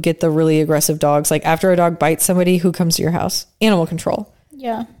people who get the really aggressive dogs? Like after a dog bites somebody, who comes to your house? Animal control.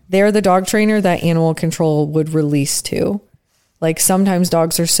 Yeah. They're the dog trainer that animal control would release to. Like sometimes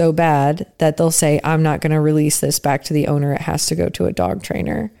dogs are so bad that they'll say, I'm not going to release this back to the owner. It has to go to a dog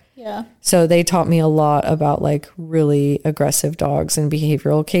trainer. Yeah. So they taught me a lot about like really aggressive dogs and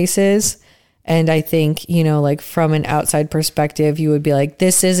behavioral cases. And I think, you know, like from an outside perspective, you would be like,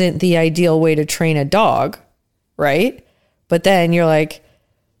 this isn't the ideal way to train a dog. Right. But then you're like,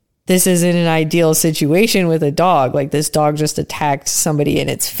 this isn't an ideal situation with a dog. Like this dog just attacked somebody in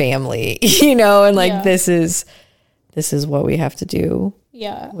its family, you know, and like, this is what we have to do.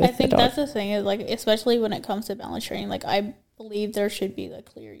 Yeah. I think that's the thing is like, especially when it comes to balance training, like I believe there should be a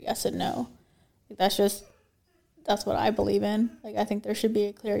clear yes and no. Like that's what I believe in. Like I think there should be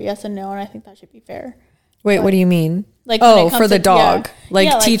a clear yes and no, and I think that should be fair. Wait, what do you mean? Like for the dog.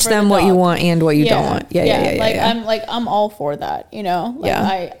 Like teach them what you want and what you don't want. Yeah. I'm all for that, you know?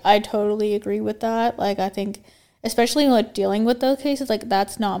 Like I totally agree with that. Like I think especially like dealing with those cases, like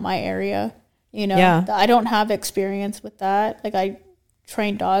that's not my area. You know, I don't have experience with that. Like I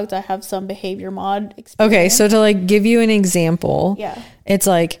train dogs. I have some behavior mod experience. Okay. So to like give you an example, it's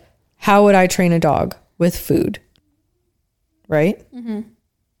like, how would I train a dog with food? Right. Mm-hmm.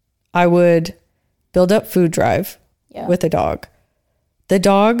 I would build up food drive with a dog. The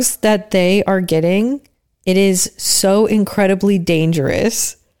dogs that they are getting, it is so incredibly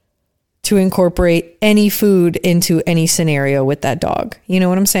dangerous to incorporate any food into any scenario with that dog. You know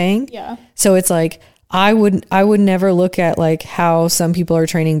what I'm saying? Yeah. So it's like, I would never look at like how some people are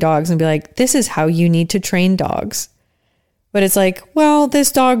training dogs and be like, this is how you need to train dogs. But it's like, well,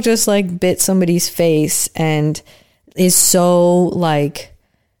 this dog just like bit somebody's face and is so like,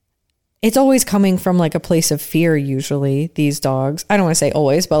 it's always coming from like a place of fear. Usually these dogs, I don't want to say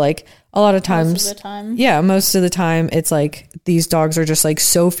always, but like a lot of times, most of the time it's like these dogs are just like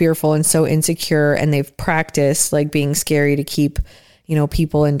so fearful and so insecure, and they've practiced like being scary to keep, you know,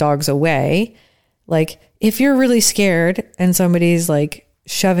 people and dogs away. Like if you're really scared and somebody's like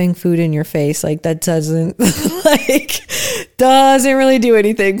shoving food in your face, like that doesn't really do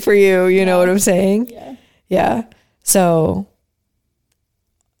anything for you. You know what I'm saying? Yeah. Yeah. So,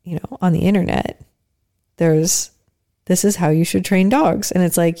 you know, on the internet, this is how you should train dogs. And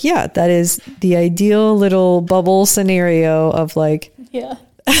it's like, yeah, that is the ideal little bubble scenario of like,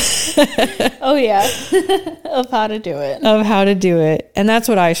 Oh yeah. Of how to do it. And that's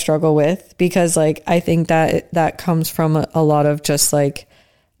what I struggle with, because like I think that comes from a lot of just like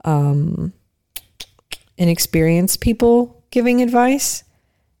inexperienced people giving advice.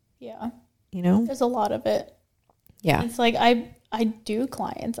 Yeah. You know? There's a lot of it. Yeah. It's like I do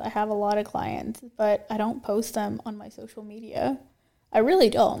clients. I have a lot of clients, but I don't post them on my social media. I really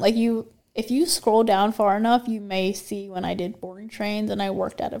don't. Like if you scroll down far enough, you may see when I did boarding trains and I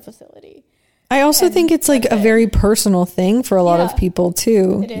worked at a facility. I also think it's like a very personal thing for a lot of people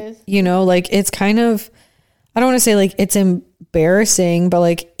too. It is. You know, like it's kind of, I don't want to say like it's embarrassing, but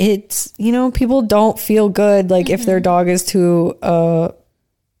like it's, you know, people don't feel good like if their dog is to a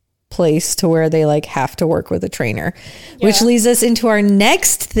place to where they like have to work with a trainer, which leads us into our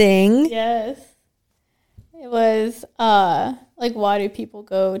next thing. Yes. It was like, why do people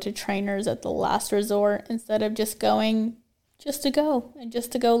go to trainers at the last resort instead of just going to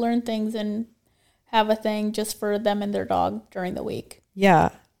go learn things and have a thing just for them and their dog during the week? Yeah,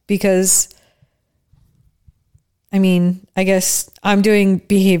 because I mean, I guess I'm doing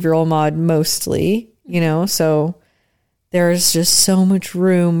behavioral mod mostly, you know, so there's just so much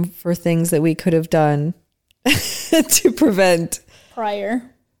room for things that we could have done to prevent prior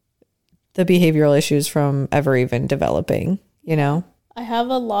the behavioral issues from ever even developing, you know? I have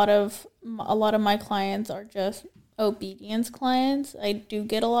a lot of my clients are just obedience clients. I do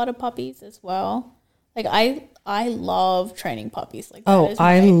get a lot of puppies as well. Like I love training puppies. Like that is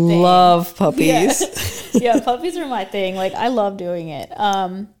my thing. Love puppies. Yeah, puppies are my thing. Like I love doing it.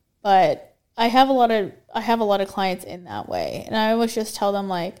 But I have a lot of clients in that way. And I always just tell them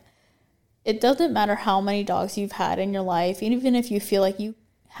like it doesn't matter how many dogs you've had in your life, even if you feel like you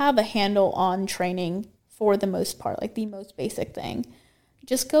have a handle on training for the most part, like the most basic thing.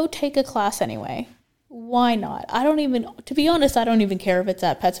 Just go take a class anyway. Why not? To be honest, I don't even care if it's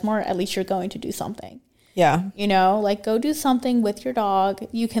at PetSmart. At least you're going to do something. Yeah. You know, like go do something with your dog.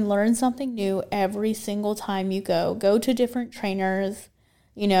 You can learn something new every single time you go. Go to different trainers,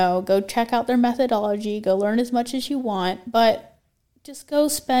 you know, go check out their methodology, go learn as much as you want, but just go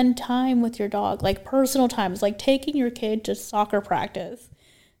spend time with your dog, like personal time. It's like taking your kid to soccer practice.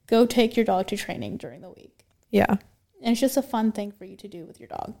 Go take your dog to training during the week. Yeah. And it's just a fun thing for you to do with your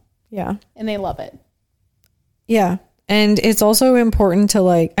dog. Yeah. And they love it. Yeah. And it's also important to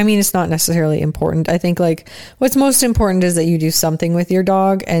like, I mean, it's not necessarily important. I think like what's most important is that you do something with your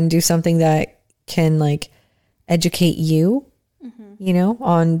dog and do something that can like educate you, you know,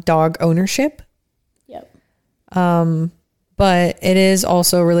 on dog ownership. Yep. But it is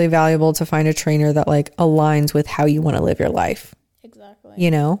also really valuable to find a trainer that like aligns with how you want to live your life. Exactly.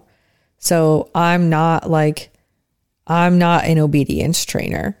 You know? So I'm not an obedience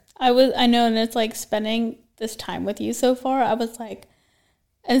trainer. I know, and it's like spending this time with you so far, I was like,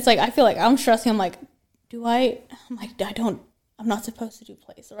 and it's like, I feel like I'm stressing. I'm like, I'm not supposed to do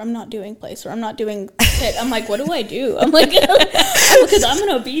place, or I'm not doing place, or I'm not doing sit. I'm like, what do I do? I'm like, because I'm an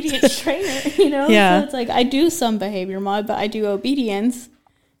obedience trainer, you know? Yeah. So it's like, I do some behavior mod, but I do obedience,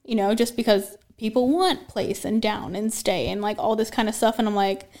 you know, just because people want place and down and stay and like all this kind of stuff. And I'm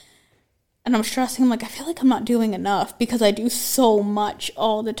like, and I'm stressing. I'm like, I feel like I'm not doing enough because I do so much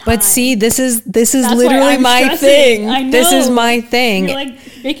all the time. But see, this is literally my thing. I know. This is my thing. You're like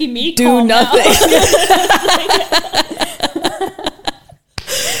making me do nothing.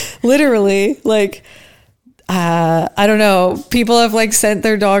 Literally, like, I don't know. People have like sent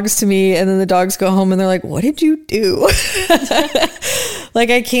their dogs to me, and then the dogs go home and they're like, "What did you do?"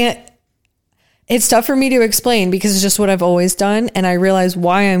 Like, I can't. It's tough for me to explain because it's just what I've always done. And I realize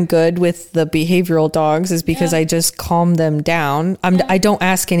why I'm good with the behavioral dogs is because I just calm them down. I don't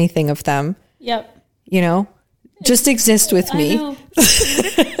ask anything of them. Yep. You know, just exist with me.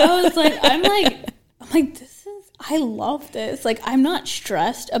 I was like, I'm like, I love this. Like, I'm not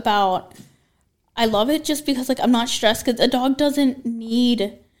stressed about, I love it just because like, I'm not stressed because a dog doesn't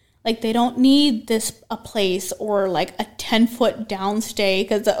need, like, they don't need a place or like a 10-foot downstay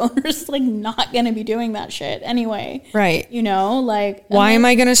because the owner's like not going to be doing that shit anyway. Right. You know, like. Why am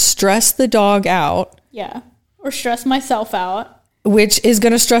I going to stress the dog out? Yeah. Or stress myself out. Which is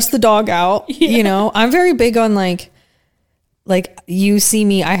going to stress the dog out. Yeah. You know, I'm very big on like you see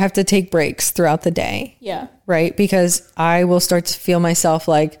me, I have to take breaks throughout the day. Yeah. Right. Because I will start to feel myself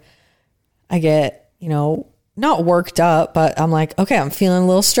like I get, you know, not worked up, but I'm like, okay, I'm feeling a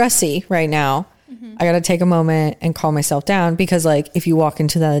little stressy right now. Mm-hmm. I got to take a moment and calm myself down because like if you walk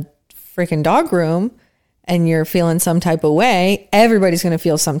into the freaking dog room and you're feeling some type of way, everybody's going to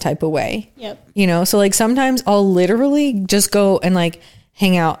feel some type of way. Yep. You know, so like sometimes I'll literally just go and like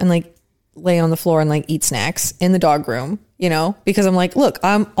hang out and like lay on the floor and like eat snacks in the dog room, you know, because I'm like, look,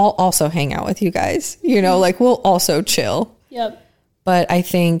 I'll also hang out with you guys, you know, like we'll also chill. Yep. But I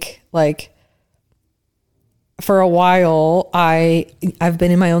think like for a while, I've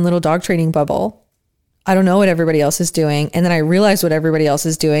been in my own little dog training bubble. I don't know what everybody else is doing. And then I realized what everybody else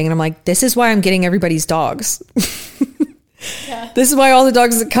is doing. And I'm like, this is why I'm getting everybody's dogs. Yeah. This is why all the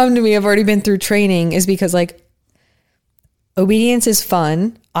dogs that come to me have already been through training, is because like obedience is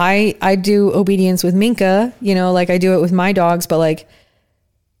fun. I do obedience with Minka, you know, like I do it with my dogs, but like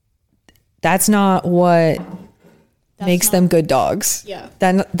that's not what makes them good dogs. Yeah.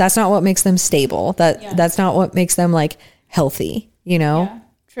 That's not what makes them stable. That's not what makes them like healthy, you know? Yeah.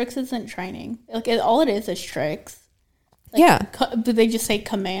 Tricks isn't training. Like all it is tricks. Like, yeah. They just say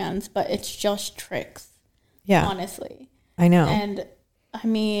commands, but it's just tricks. Yeah. Honestly. I know. And I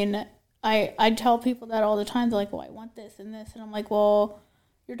mean, I tell people that all the time. They're like, well, I want this and this. And I'm like, well,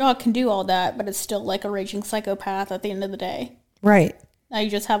 your dog can do all that, but it's still like a raging psychopath at the end of the day. Right. Now you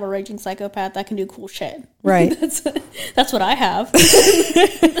just have a raging psychopath that can do cool shit. Right. That's what I have.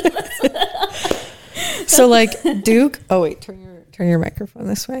 So like Duke, oh wait, turn your microphone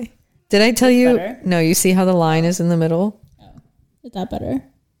this way. Did I tell you? Better? No, you see how the line is in the middle? Oh. Is that better?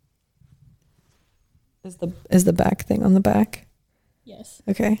 Is the back thing on the back? Yes.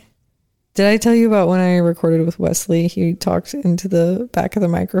 Okay. Did I tell you about when I recorded with Wesley? He talked into the back of the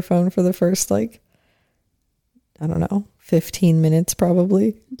microphone for the first, like, I don't know, 15 minutes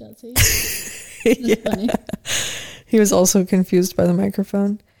probably. Does he? Yeah. Funny. He was also confused by the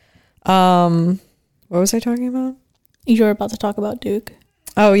microphone. What was I talking about? You were about to talk about Duke.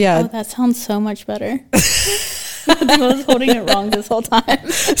 Oh, yeah. Oh, that sounds so much better. I was holding it wrong this whole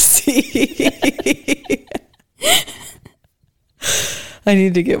time. See? I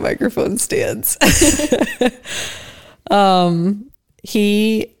need to get microphone stands.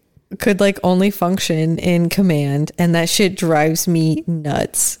 He could like only function in command, and that shit drives me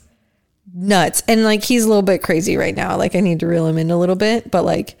nuts. And like he's a little bit crazy right now. Like I need to reel him in a little bit, but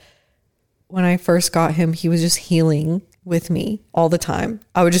like when I first got him, he was just healing with me all the time.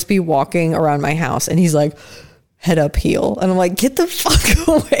 I would just be walking around my house and he's like head up heel, and I'm like, get the fuck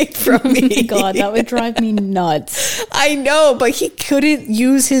away from me. Oh my God, that would drive me nuts. I know, but he couldn't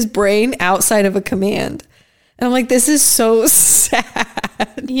use his brain outside of a command. And I'm like, this is so sad.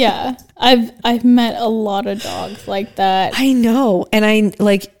 Yeah. I've met a lot of dogs like that. I know. And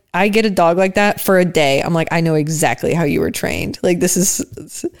I get a dog like that for a day. I'm like, I know exactly how you were trained. Like, this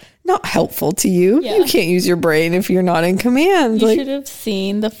is not helpful to you. Yeah. You can't use your brain if you're not in command. You should have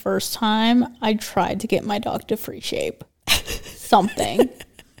seen the first time I tried to get my dog to free shape something.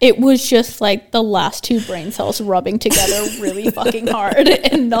 It was just like the last two brain cells rubbing together really fucking hard,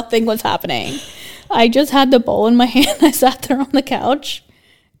 and nothing was happening. I just had the bowl in my hand. I sat there on the couch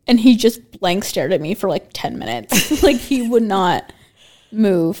and he just blank stared at me for like 10 minutes. Like he would not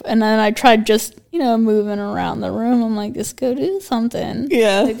move. And then I tried just, moving around the room. I'm like, just go do something.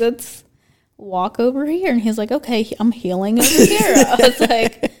 Yeah. Like, let's walk over here. And he's like, okay, I'm healing over here. I was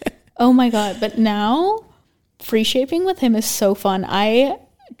like, oh my God. But now free shaping with him is so fun. I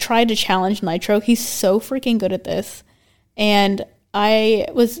tried to challenge Nitro. He's so freaking good at this. And I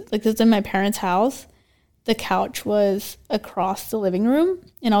was like, this is in my parents' house. The couch was across the living room,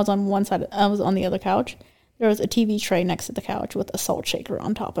 and I was on one side. I was on the other couch. There was a TV tray next to the couch with a salt shaker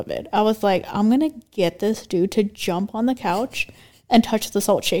on top of it. I was like, I'm going to get this dude to jump on the couch and touch the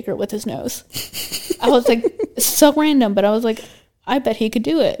salt shaker with his nose. I was like, so random, but I was like, I bet he could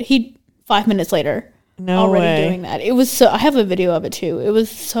do it. 5 minutes later, already doing that. It was so, I have a video of it too. It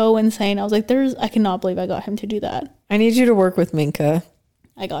was so insane. I was like, I cannot believe I got him to do that. I need you to work with Minka.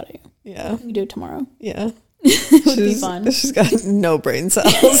 I got it. Yeah. We can do it tomorrow. Yeah. It would be fun. She's got no brain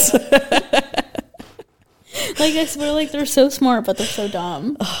cells. Like, I swear, like, they're so smart, but they're so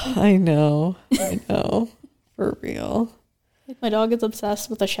dumb. I know. For real. Like, my dog is obsessed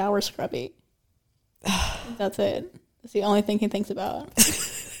with a shower scrubby. That's it. That's the only thing he thinks about. I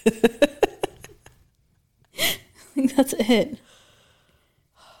think that's it.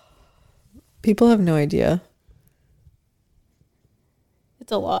 People have no idea.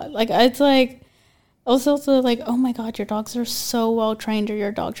 It's a lot. Like, it's like, I was also like, oh my God, your dogs are so well trained, or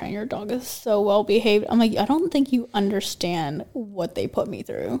your dog is so well behaved. I'm like, I don't think you understand what they put me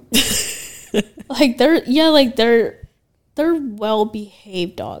through. Like, they're well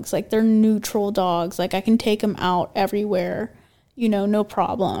behaved dogs. Like, they're neutral dogs. Like, I can take them out everywhere, no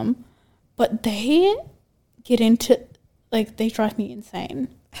problem. But they get into, like, they drive me insane.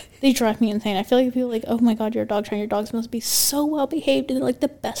 I feel like people are like, oh my God, you're a dog trainer. Your dogs must be so well behaved and they're like the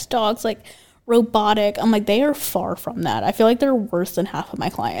best dogs. Like, robotic. I'm like, they are far from that. I feel like they're worse than half of my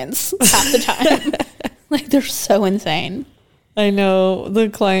clients half the time. Like, they're so insane. I know the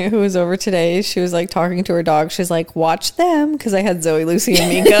client who was over today, she was like talking to her dog. She's like, watch them. Cause I had Zoe, Lucy, and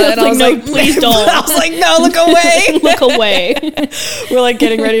Mika. And I was no, like, please don't. I was like, no, look away. Look away. We're like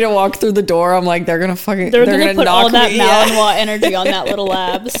getting ready to walk through the door. I'm like, they're going to put all that malinois energy on that little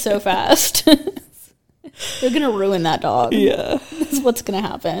lab so fast. They're going to ruin that dog. Yeah. That's what's going to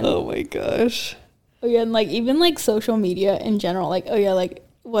happen. Oh my gosh. Oh yeah. And like, even like social media in general, like, oh yeah, like,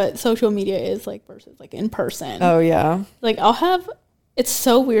 what social media is like versus like in person. Oh yeah. Like it's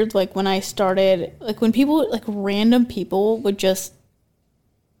so weird. Like when I started, like when people, like random people would just,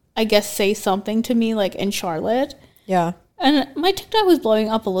 I guess, say something to me like in Charlotte. Yeah. And my TikTok was blowing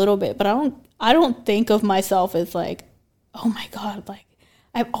up a little bit, but I don't think of myself as like, oh my God, like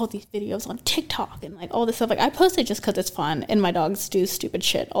I have all these videos on TikTok and like all this stuff. Like I post it just because it's fun and my dogs do stupid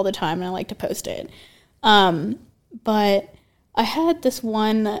shit all the time and I like to post it. But I had this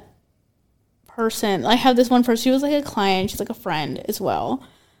one person, she was like a client, she's like a friend as well.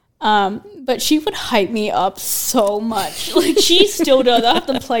 But she would hype me up so much. Like she still does. I have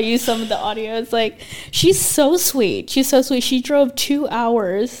to play you some of the audio. It's like, she's so sweet. She drove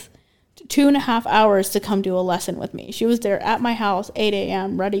 2.5 hours to come do a lesson with me. She was there at my house, 8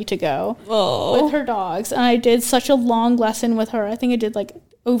 a.m., ready to go with her dogs. And I did such a long lesson with her. I think I did like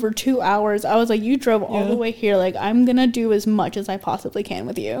over 2 hours. I was like, you drove all the way here. Like, I'm going to do as much as I possibly can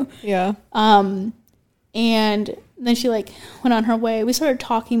with you. Yeah. And then she like went on her way. We started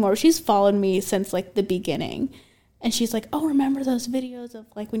talking more. She's followed me since like the beginning. And she's like, oh, remember those videos of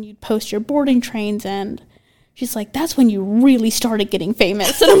like when you'd post your boarding trains? And she's like, that's when you really started getting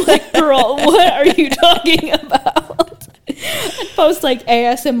famous. And I'm like, girl, what are you talking about? I'd post like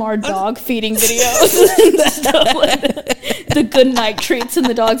ASMR dog feeding videos and stuff like that. The good night treats and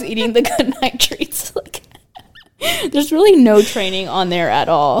the dogs eating the good night treats. Like, there's really no training on there at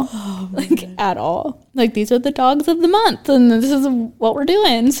all. Like at all. Like these are the dogs of the month and this is what we're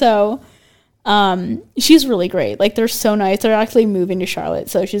doing. So she's really great. Like they're so nice. They're actually moving to Charlotte,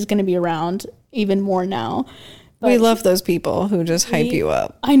 so she's going to be around even more now. But we love those people who just hype you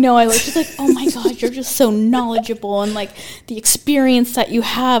up. I know. I was just like, oh my God, you're just so knowledgeable and like the experience that you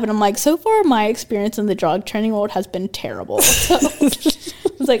have. And I'm like, so far my experience in the dog training world has been terrible. So I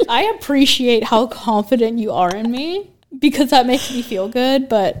was like, I appreciate how confident you are in me because that makes me feel good.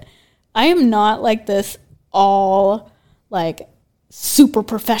 But I am not like this all like super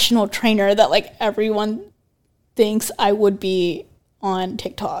professional trainer that like everyone thinks I would be on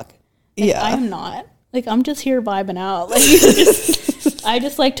TikTok. Like, I am not. Like, I'm just here vibing out. Like, I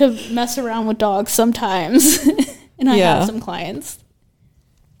just like to mess around with dogs sometimes. And I have some clients.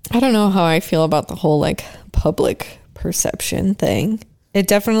 I don't know how I feel about the whole, like, public perception thing. It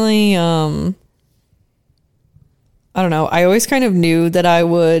definitely, I don't know. I always kind of knew that I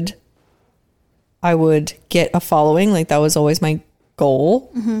would get a following. Like, that was always my goal.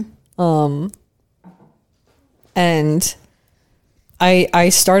 Mm-hmm. And I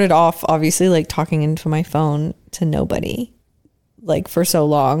started off obviously like talking into my phone to nobody like for so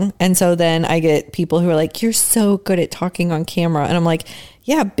long. And so then I get people who are like, you're so good at talking on camera. And I'm like,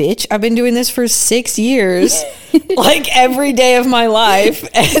 yeah, bitch, I've been doing this for 6 years, like every day of my life.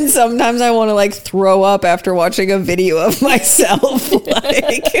 And sometimes I want to like throw up after watching a video of myself.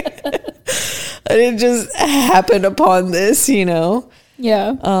 Like, and it just happened upon this, you know?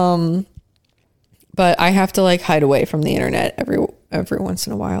 Yeah. But I have to like hide away from the internet every once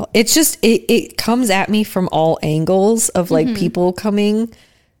in a while. It's just, it comes at me from all angles of like people coming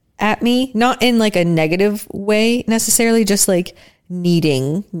at me, not in like a negative way necessarily, just like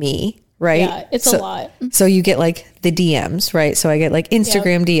needing me, right? Yeah, it's a lot. So you get like the DMs, right? So I get like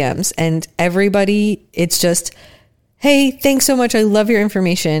Instagram DMs and everybody, it's just, hey, thanks so much. I love your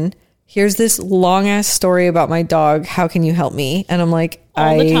information. Here's this long ass story about my dog. How can you help me? And I'm like,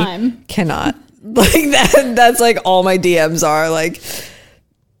 all the time. Cannot. Like that's like all my DMs are. Like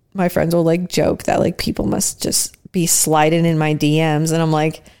my friends will like joke that like people must just be sliding in my DMs, and I'm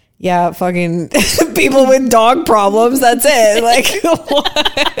like, yeah, fucking people with dog problems, that's it. Like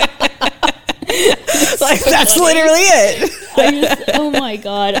like that's literally it. Oh my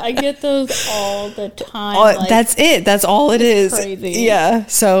God, I get those all the time. Like, that's it. That's all it is. Crazy. Yeah.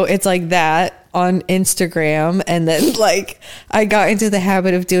 So it's like that on Instagram, and then like I got into the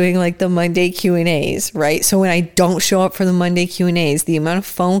habit of doing like the Monday Q&As, right? So when I don't show up for the Monday Q&As, the amount of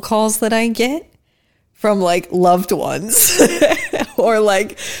phone calls that I get from like loved ones or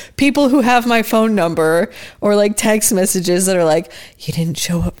like people who have my phone number or like text messages that are like, you didn't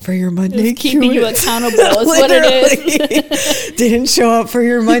show up for your Monday Q&A. Keeping you accountable is what it is. Didn't show up for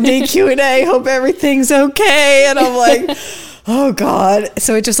your Monday Q&A. Hope everything's okay. And I'm like, oh God.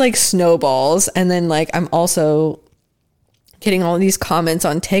 So it just like snowballs. And then like, I'm also getting all these comments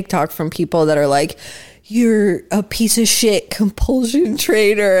on TikTok from people that are like, you're a piece of shit compulsion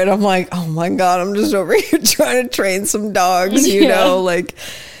trainer. And I'm like, oh my God, I'm just over here trying to train some dogs, you know, like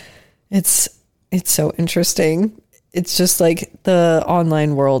it's so interesting. It's just like the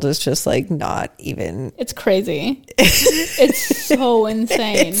online world is just like not even. It's crazy. It's so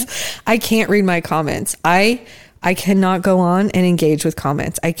insane. I can't read my comments. I cannot go on and engage with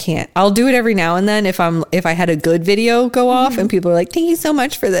comments. I can't. I'll do it every now and then if I had a good video go off and people are like, thank you so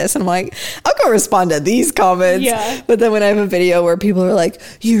much for this. And I'm like, I'll go respond to these comments. Yeah. But then when I have a video where people are like,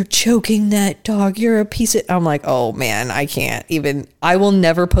 you're choking that dog, you're a piece of, I'm like, oh man, I can't even. I will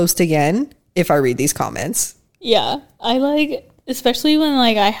never post again if I read these comments. Yeah. I like, especially when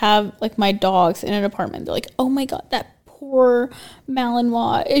like I have like my dogs in an apartment, they're like, oh my God, that poor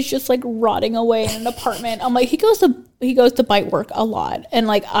malinois is just like rotting away in an apartment. I'm like, he goes to bite work a lot, and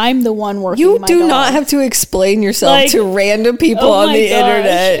like I'm the one working. You do not have to explain yourself like, to random people on the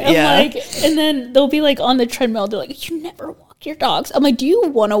internet. I'm yeah, like, and then they'll be like on the treadmill. They're like, you never walk your dogs. I'm like, do you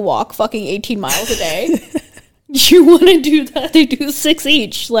want to walk fucking 18 miles a day? You want to do that? They do 6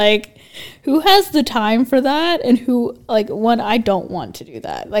 each. Like, who has the time for that? And who like when I don't want to do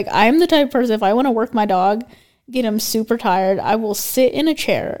that. Like, I'm the type of person, if I want to work my dog, get him super tired, I will sit in a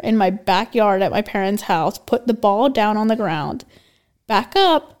chair in my backyard at my parents' house, put the ball down on the ground, back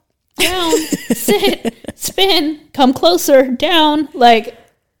up, down, sit, spin, come closer, down, like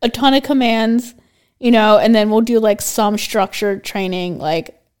a ton of commands, you know, and then we'll do like some structured training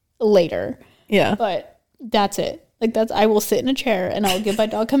like later. Yeah. But that's it. Like I will sit in a chair and I'll give my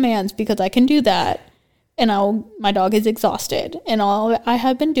dog commands because I can do that. And my dog is exhausted. And all I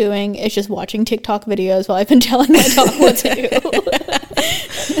have been doing is just watching TikTok videos while I've been telling my dog what to do.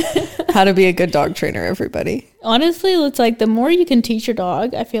 How to be a good dog trainer, everybody. Honestly, it's like the more you can teach your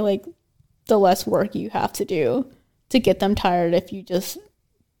dog, I feel like the less work you have to do to get them tired if you just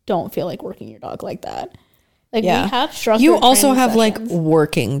don't feel like working your dog like that. Like, yeah. We have structured You also have sessions. like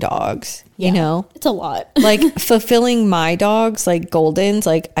working dogs, you know? It's a lot. Like fulfilling my dogs, like Goldens,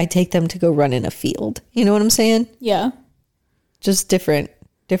 like I take them to go run in a field. You know what I'm saying? Yeah. Just different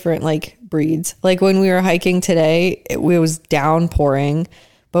like breeds. Like when we were hiking today, it was downpouring,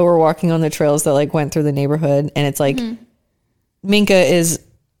 but we're walking on the trails that like went through the neighborhood. And it's like, Minka is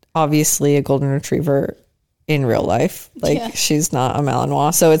obviously a golden retriever in real life. Like she's not a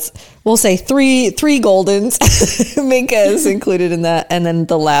malinois. So we'll say three Goldens. Minka is included in that. And then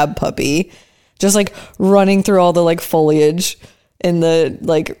the lab puppy just like running through all the like foliage in the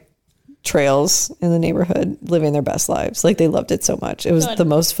like trails in the neighborhood, living their best lives. Like they loved it so much. It was the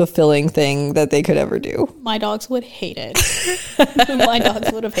most fulfilling thing that they could ever do. My dogs would hate it. My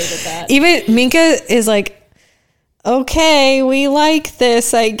dogs would have hated that. Even Minka is like, okay, we like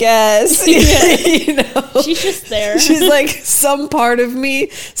this, I guess. You know? She's just there. She's like, some part of me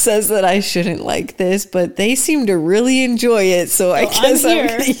says that I shouldn't like this, but they seem to really enjoy it. So I guess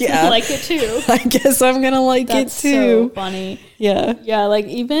I'm like it too. I guess I'm going to like That's it too. So funny. Yeah. Yeah. Like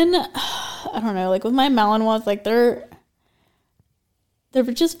even, I don't know, like with my malinois, like they're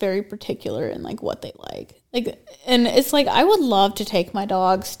just very particular in like what they like. Like, and it's like, I would love to take my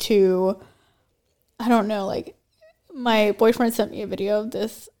dogs to, I don't know, like, my boyfriend sent me a video of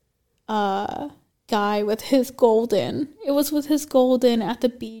this guy with his golden. It was with his golden at the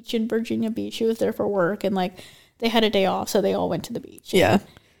beach in Virginia Beach. He was there for work, and like they had a day off, so they all went to the beach. Yeah.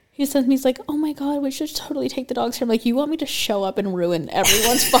 He sent me, he's like, oh my God, we should totally take the dogs here. I'm like, you want me to show up and ruin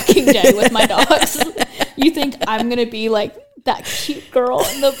everyone's fucking day with my dogs? You think I'm gonna be like that cute girl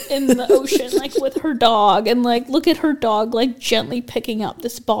in the ocean, like with her dog, and like look at her dog like gently picking up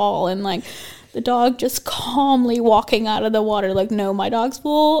this ball, and like the dog just calmly walking out of the water. Like, no, my dogs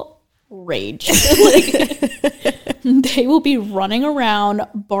will rage. Like, they will be running around,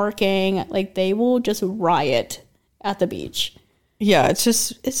 barking. Like, they will just riot at the beach. Yeah, it's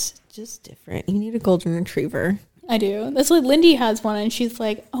just different. You need a golden retriever. I do. That's like Lindy has one, and she's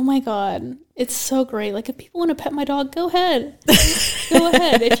like, oh my God, it's so great. Like, if people want to pet my dog, go ahead. Go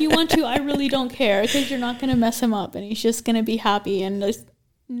ahead. If you want to, I really don't care, because you're not going to mess him up, and he's just going to be happy and just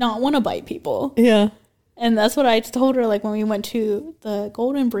not want to bite people. Yeah. And that's what I told her, like, when we went to the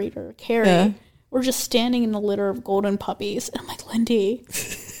golden breeder, Carrie. We're just standing in the litter of golden puppies. And I'm like, Lindy,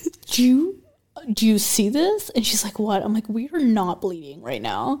 do you see this? And she's like, what? I'm like, we are not bleeding right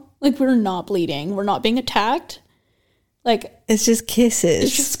now. Like, we're not bleeding. We're not being attacked. Like, it's just kisses.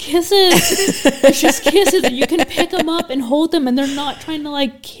 It's just kisses. It's just kisses. And you can pick them up and hold them, and they're not trying to,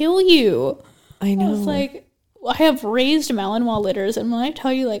 like, kill you. I know. I was like, I have raised malinois litters, and when I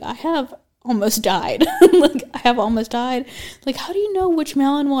tell you, like, I have almost died. Like, I have almost died. Like, how do you know which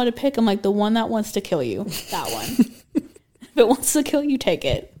malinois to pick? I'm like, the one that wants to kill you. That one. If it wants to kill you, take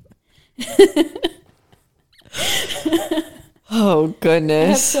it. Oh, goodness. I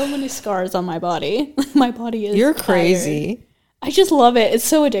have so many scars on my body. My body is You're crazy. tired. I just love it. It's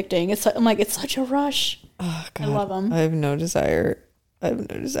so addicting. I'm like, it's such a rush. Oh, God. I love them. I have no desire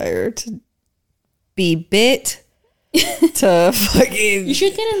to be bit, to fucking... You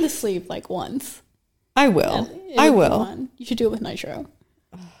should get in the sleep, like, once. I will. I will. Fun. You should do it with Nitro.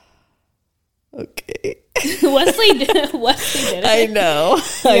 Okay. Wesley did it. I know.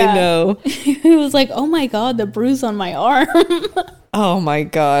 Yeah. I know. He was like, oh my God, the bruise on my arm. Oh my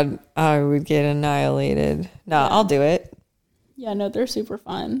God. I would get annihilated. No, Yeah. I'll do it. Yeah, no, they're super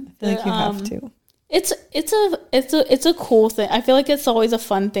fun. I feel like you have to. It's a cool thing. I feel like it's always a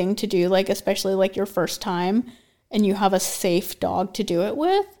fun thing to do, like, especially like your first time and you have a safe dog to do it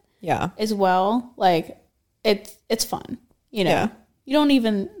with. Yeah. As well. Like, it's fun. You know. Yeah. You don't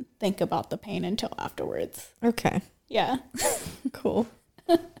even think about the pain until afterwards. Okay. Yeah. Cool.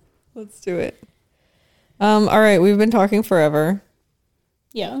 Let's do it. All right, we've been talking forever.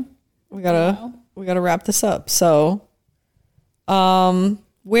 Yeah. We gotta wrap this up. So,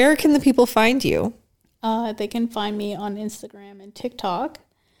 where can the people find you? They can find me on Instagram and TikTok.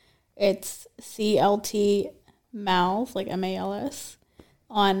 It's CLT Mals, like MALS,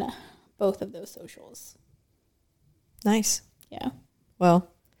 on both of those socials. Nice. Yeah. Well,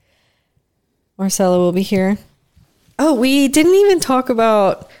 Marcela will be here. Oh, we didn't even talk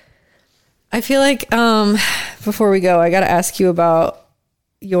about, I feel like before we go, I got to ask you about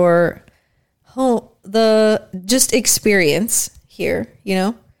your the just experience here, you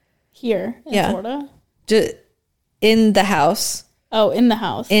know? Here in Florida? Just in the house. Oh, in the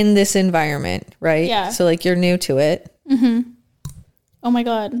house. In this environment, right? Yeah. So like you're new to it. Mm-hmm. Oh my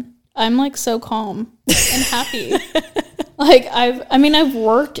God. I'm like so calm and happy. Like I've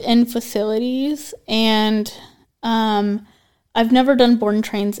worked in facilities and I've never done board and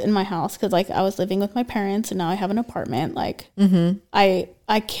trains in my house because like I was living with my parents and now I have an apartment. Like I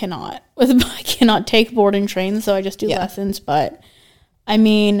cannot take board and trains, so I just do lessons. But I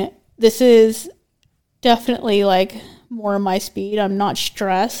mean, this is definitely like more my speed. I'm not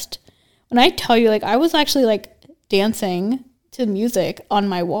stressed. When I tell you, like, I was actually like dancing to music on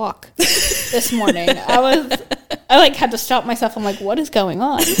my walk this morning. I like had to stop myself. I'm like, what is going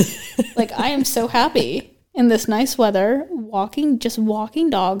on? Like, I am so happy in this nice weather, walking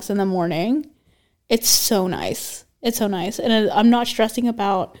dogs in the morning. It's so nice. It's so nice. And I'm not stressing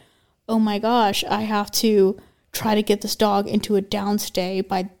about, oh my gosh, I have to try to get this dog into a down stay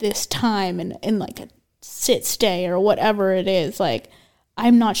by this time and in like a sit stay or whatever it is. Like,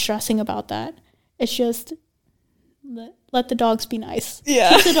 I'm not stressing about that. It's just let the dogs be nice.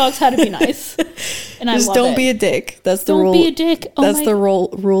 Yeah. Teach the dogs how to be nice. And I just love don't it. be a dick. That's the rule. Don't be a dick. Oh that's the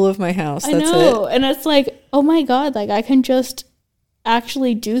rule of my house. That's I know. it. And it's like, oh my God, like I can just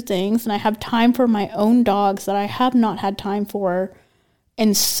actually do things and I have time for my own dogs that I have not had time for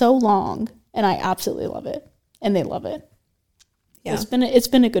in so long. And I absolutely love it. And they love it. Yeah. So it's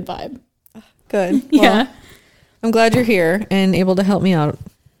been a good vibe. Good. Yeah. Well, I'm glad you're here and able to help me out.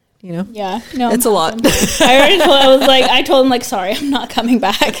 You know? Yeah. No, it's a lot. I told him like, sorry, I'm not coming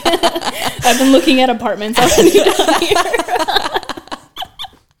back. I've been looking at apartments already down here.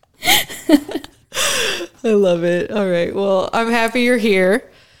 I love it. All right. Well, I'm happy you're here.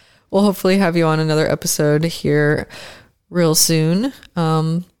 We'll hopefully have you on another episode here real soon.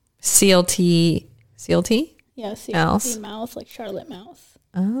 CLT? Yeah, CLT Mouse. Mouse, like Charlotte Mouse.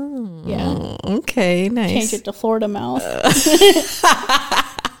 Oh. Yeah. Okay, nice. Change it to Florida Mouse.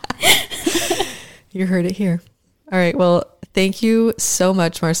 You heard it here. All right. Well, thank you so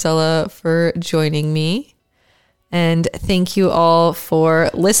much, Marcela, for joining me. And thank you all for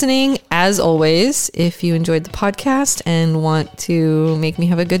listening. As always, if you enjoyed the podcast and want to make me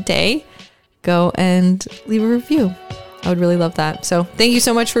have a good day, go and leave a review. I would really love that. So thank you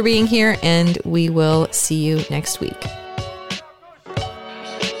so much for being here, and we will see you next week.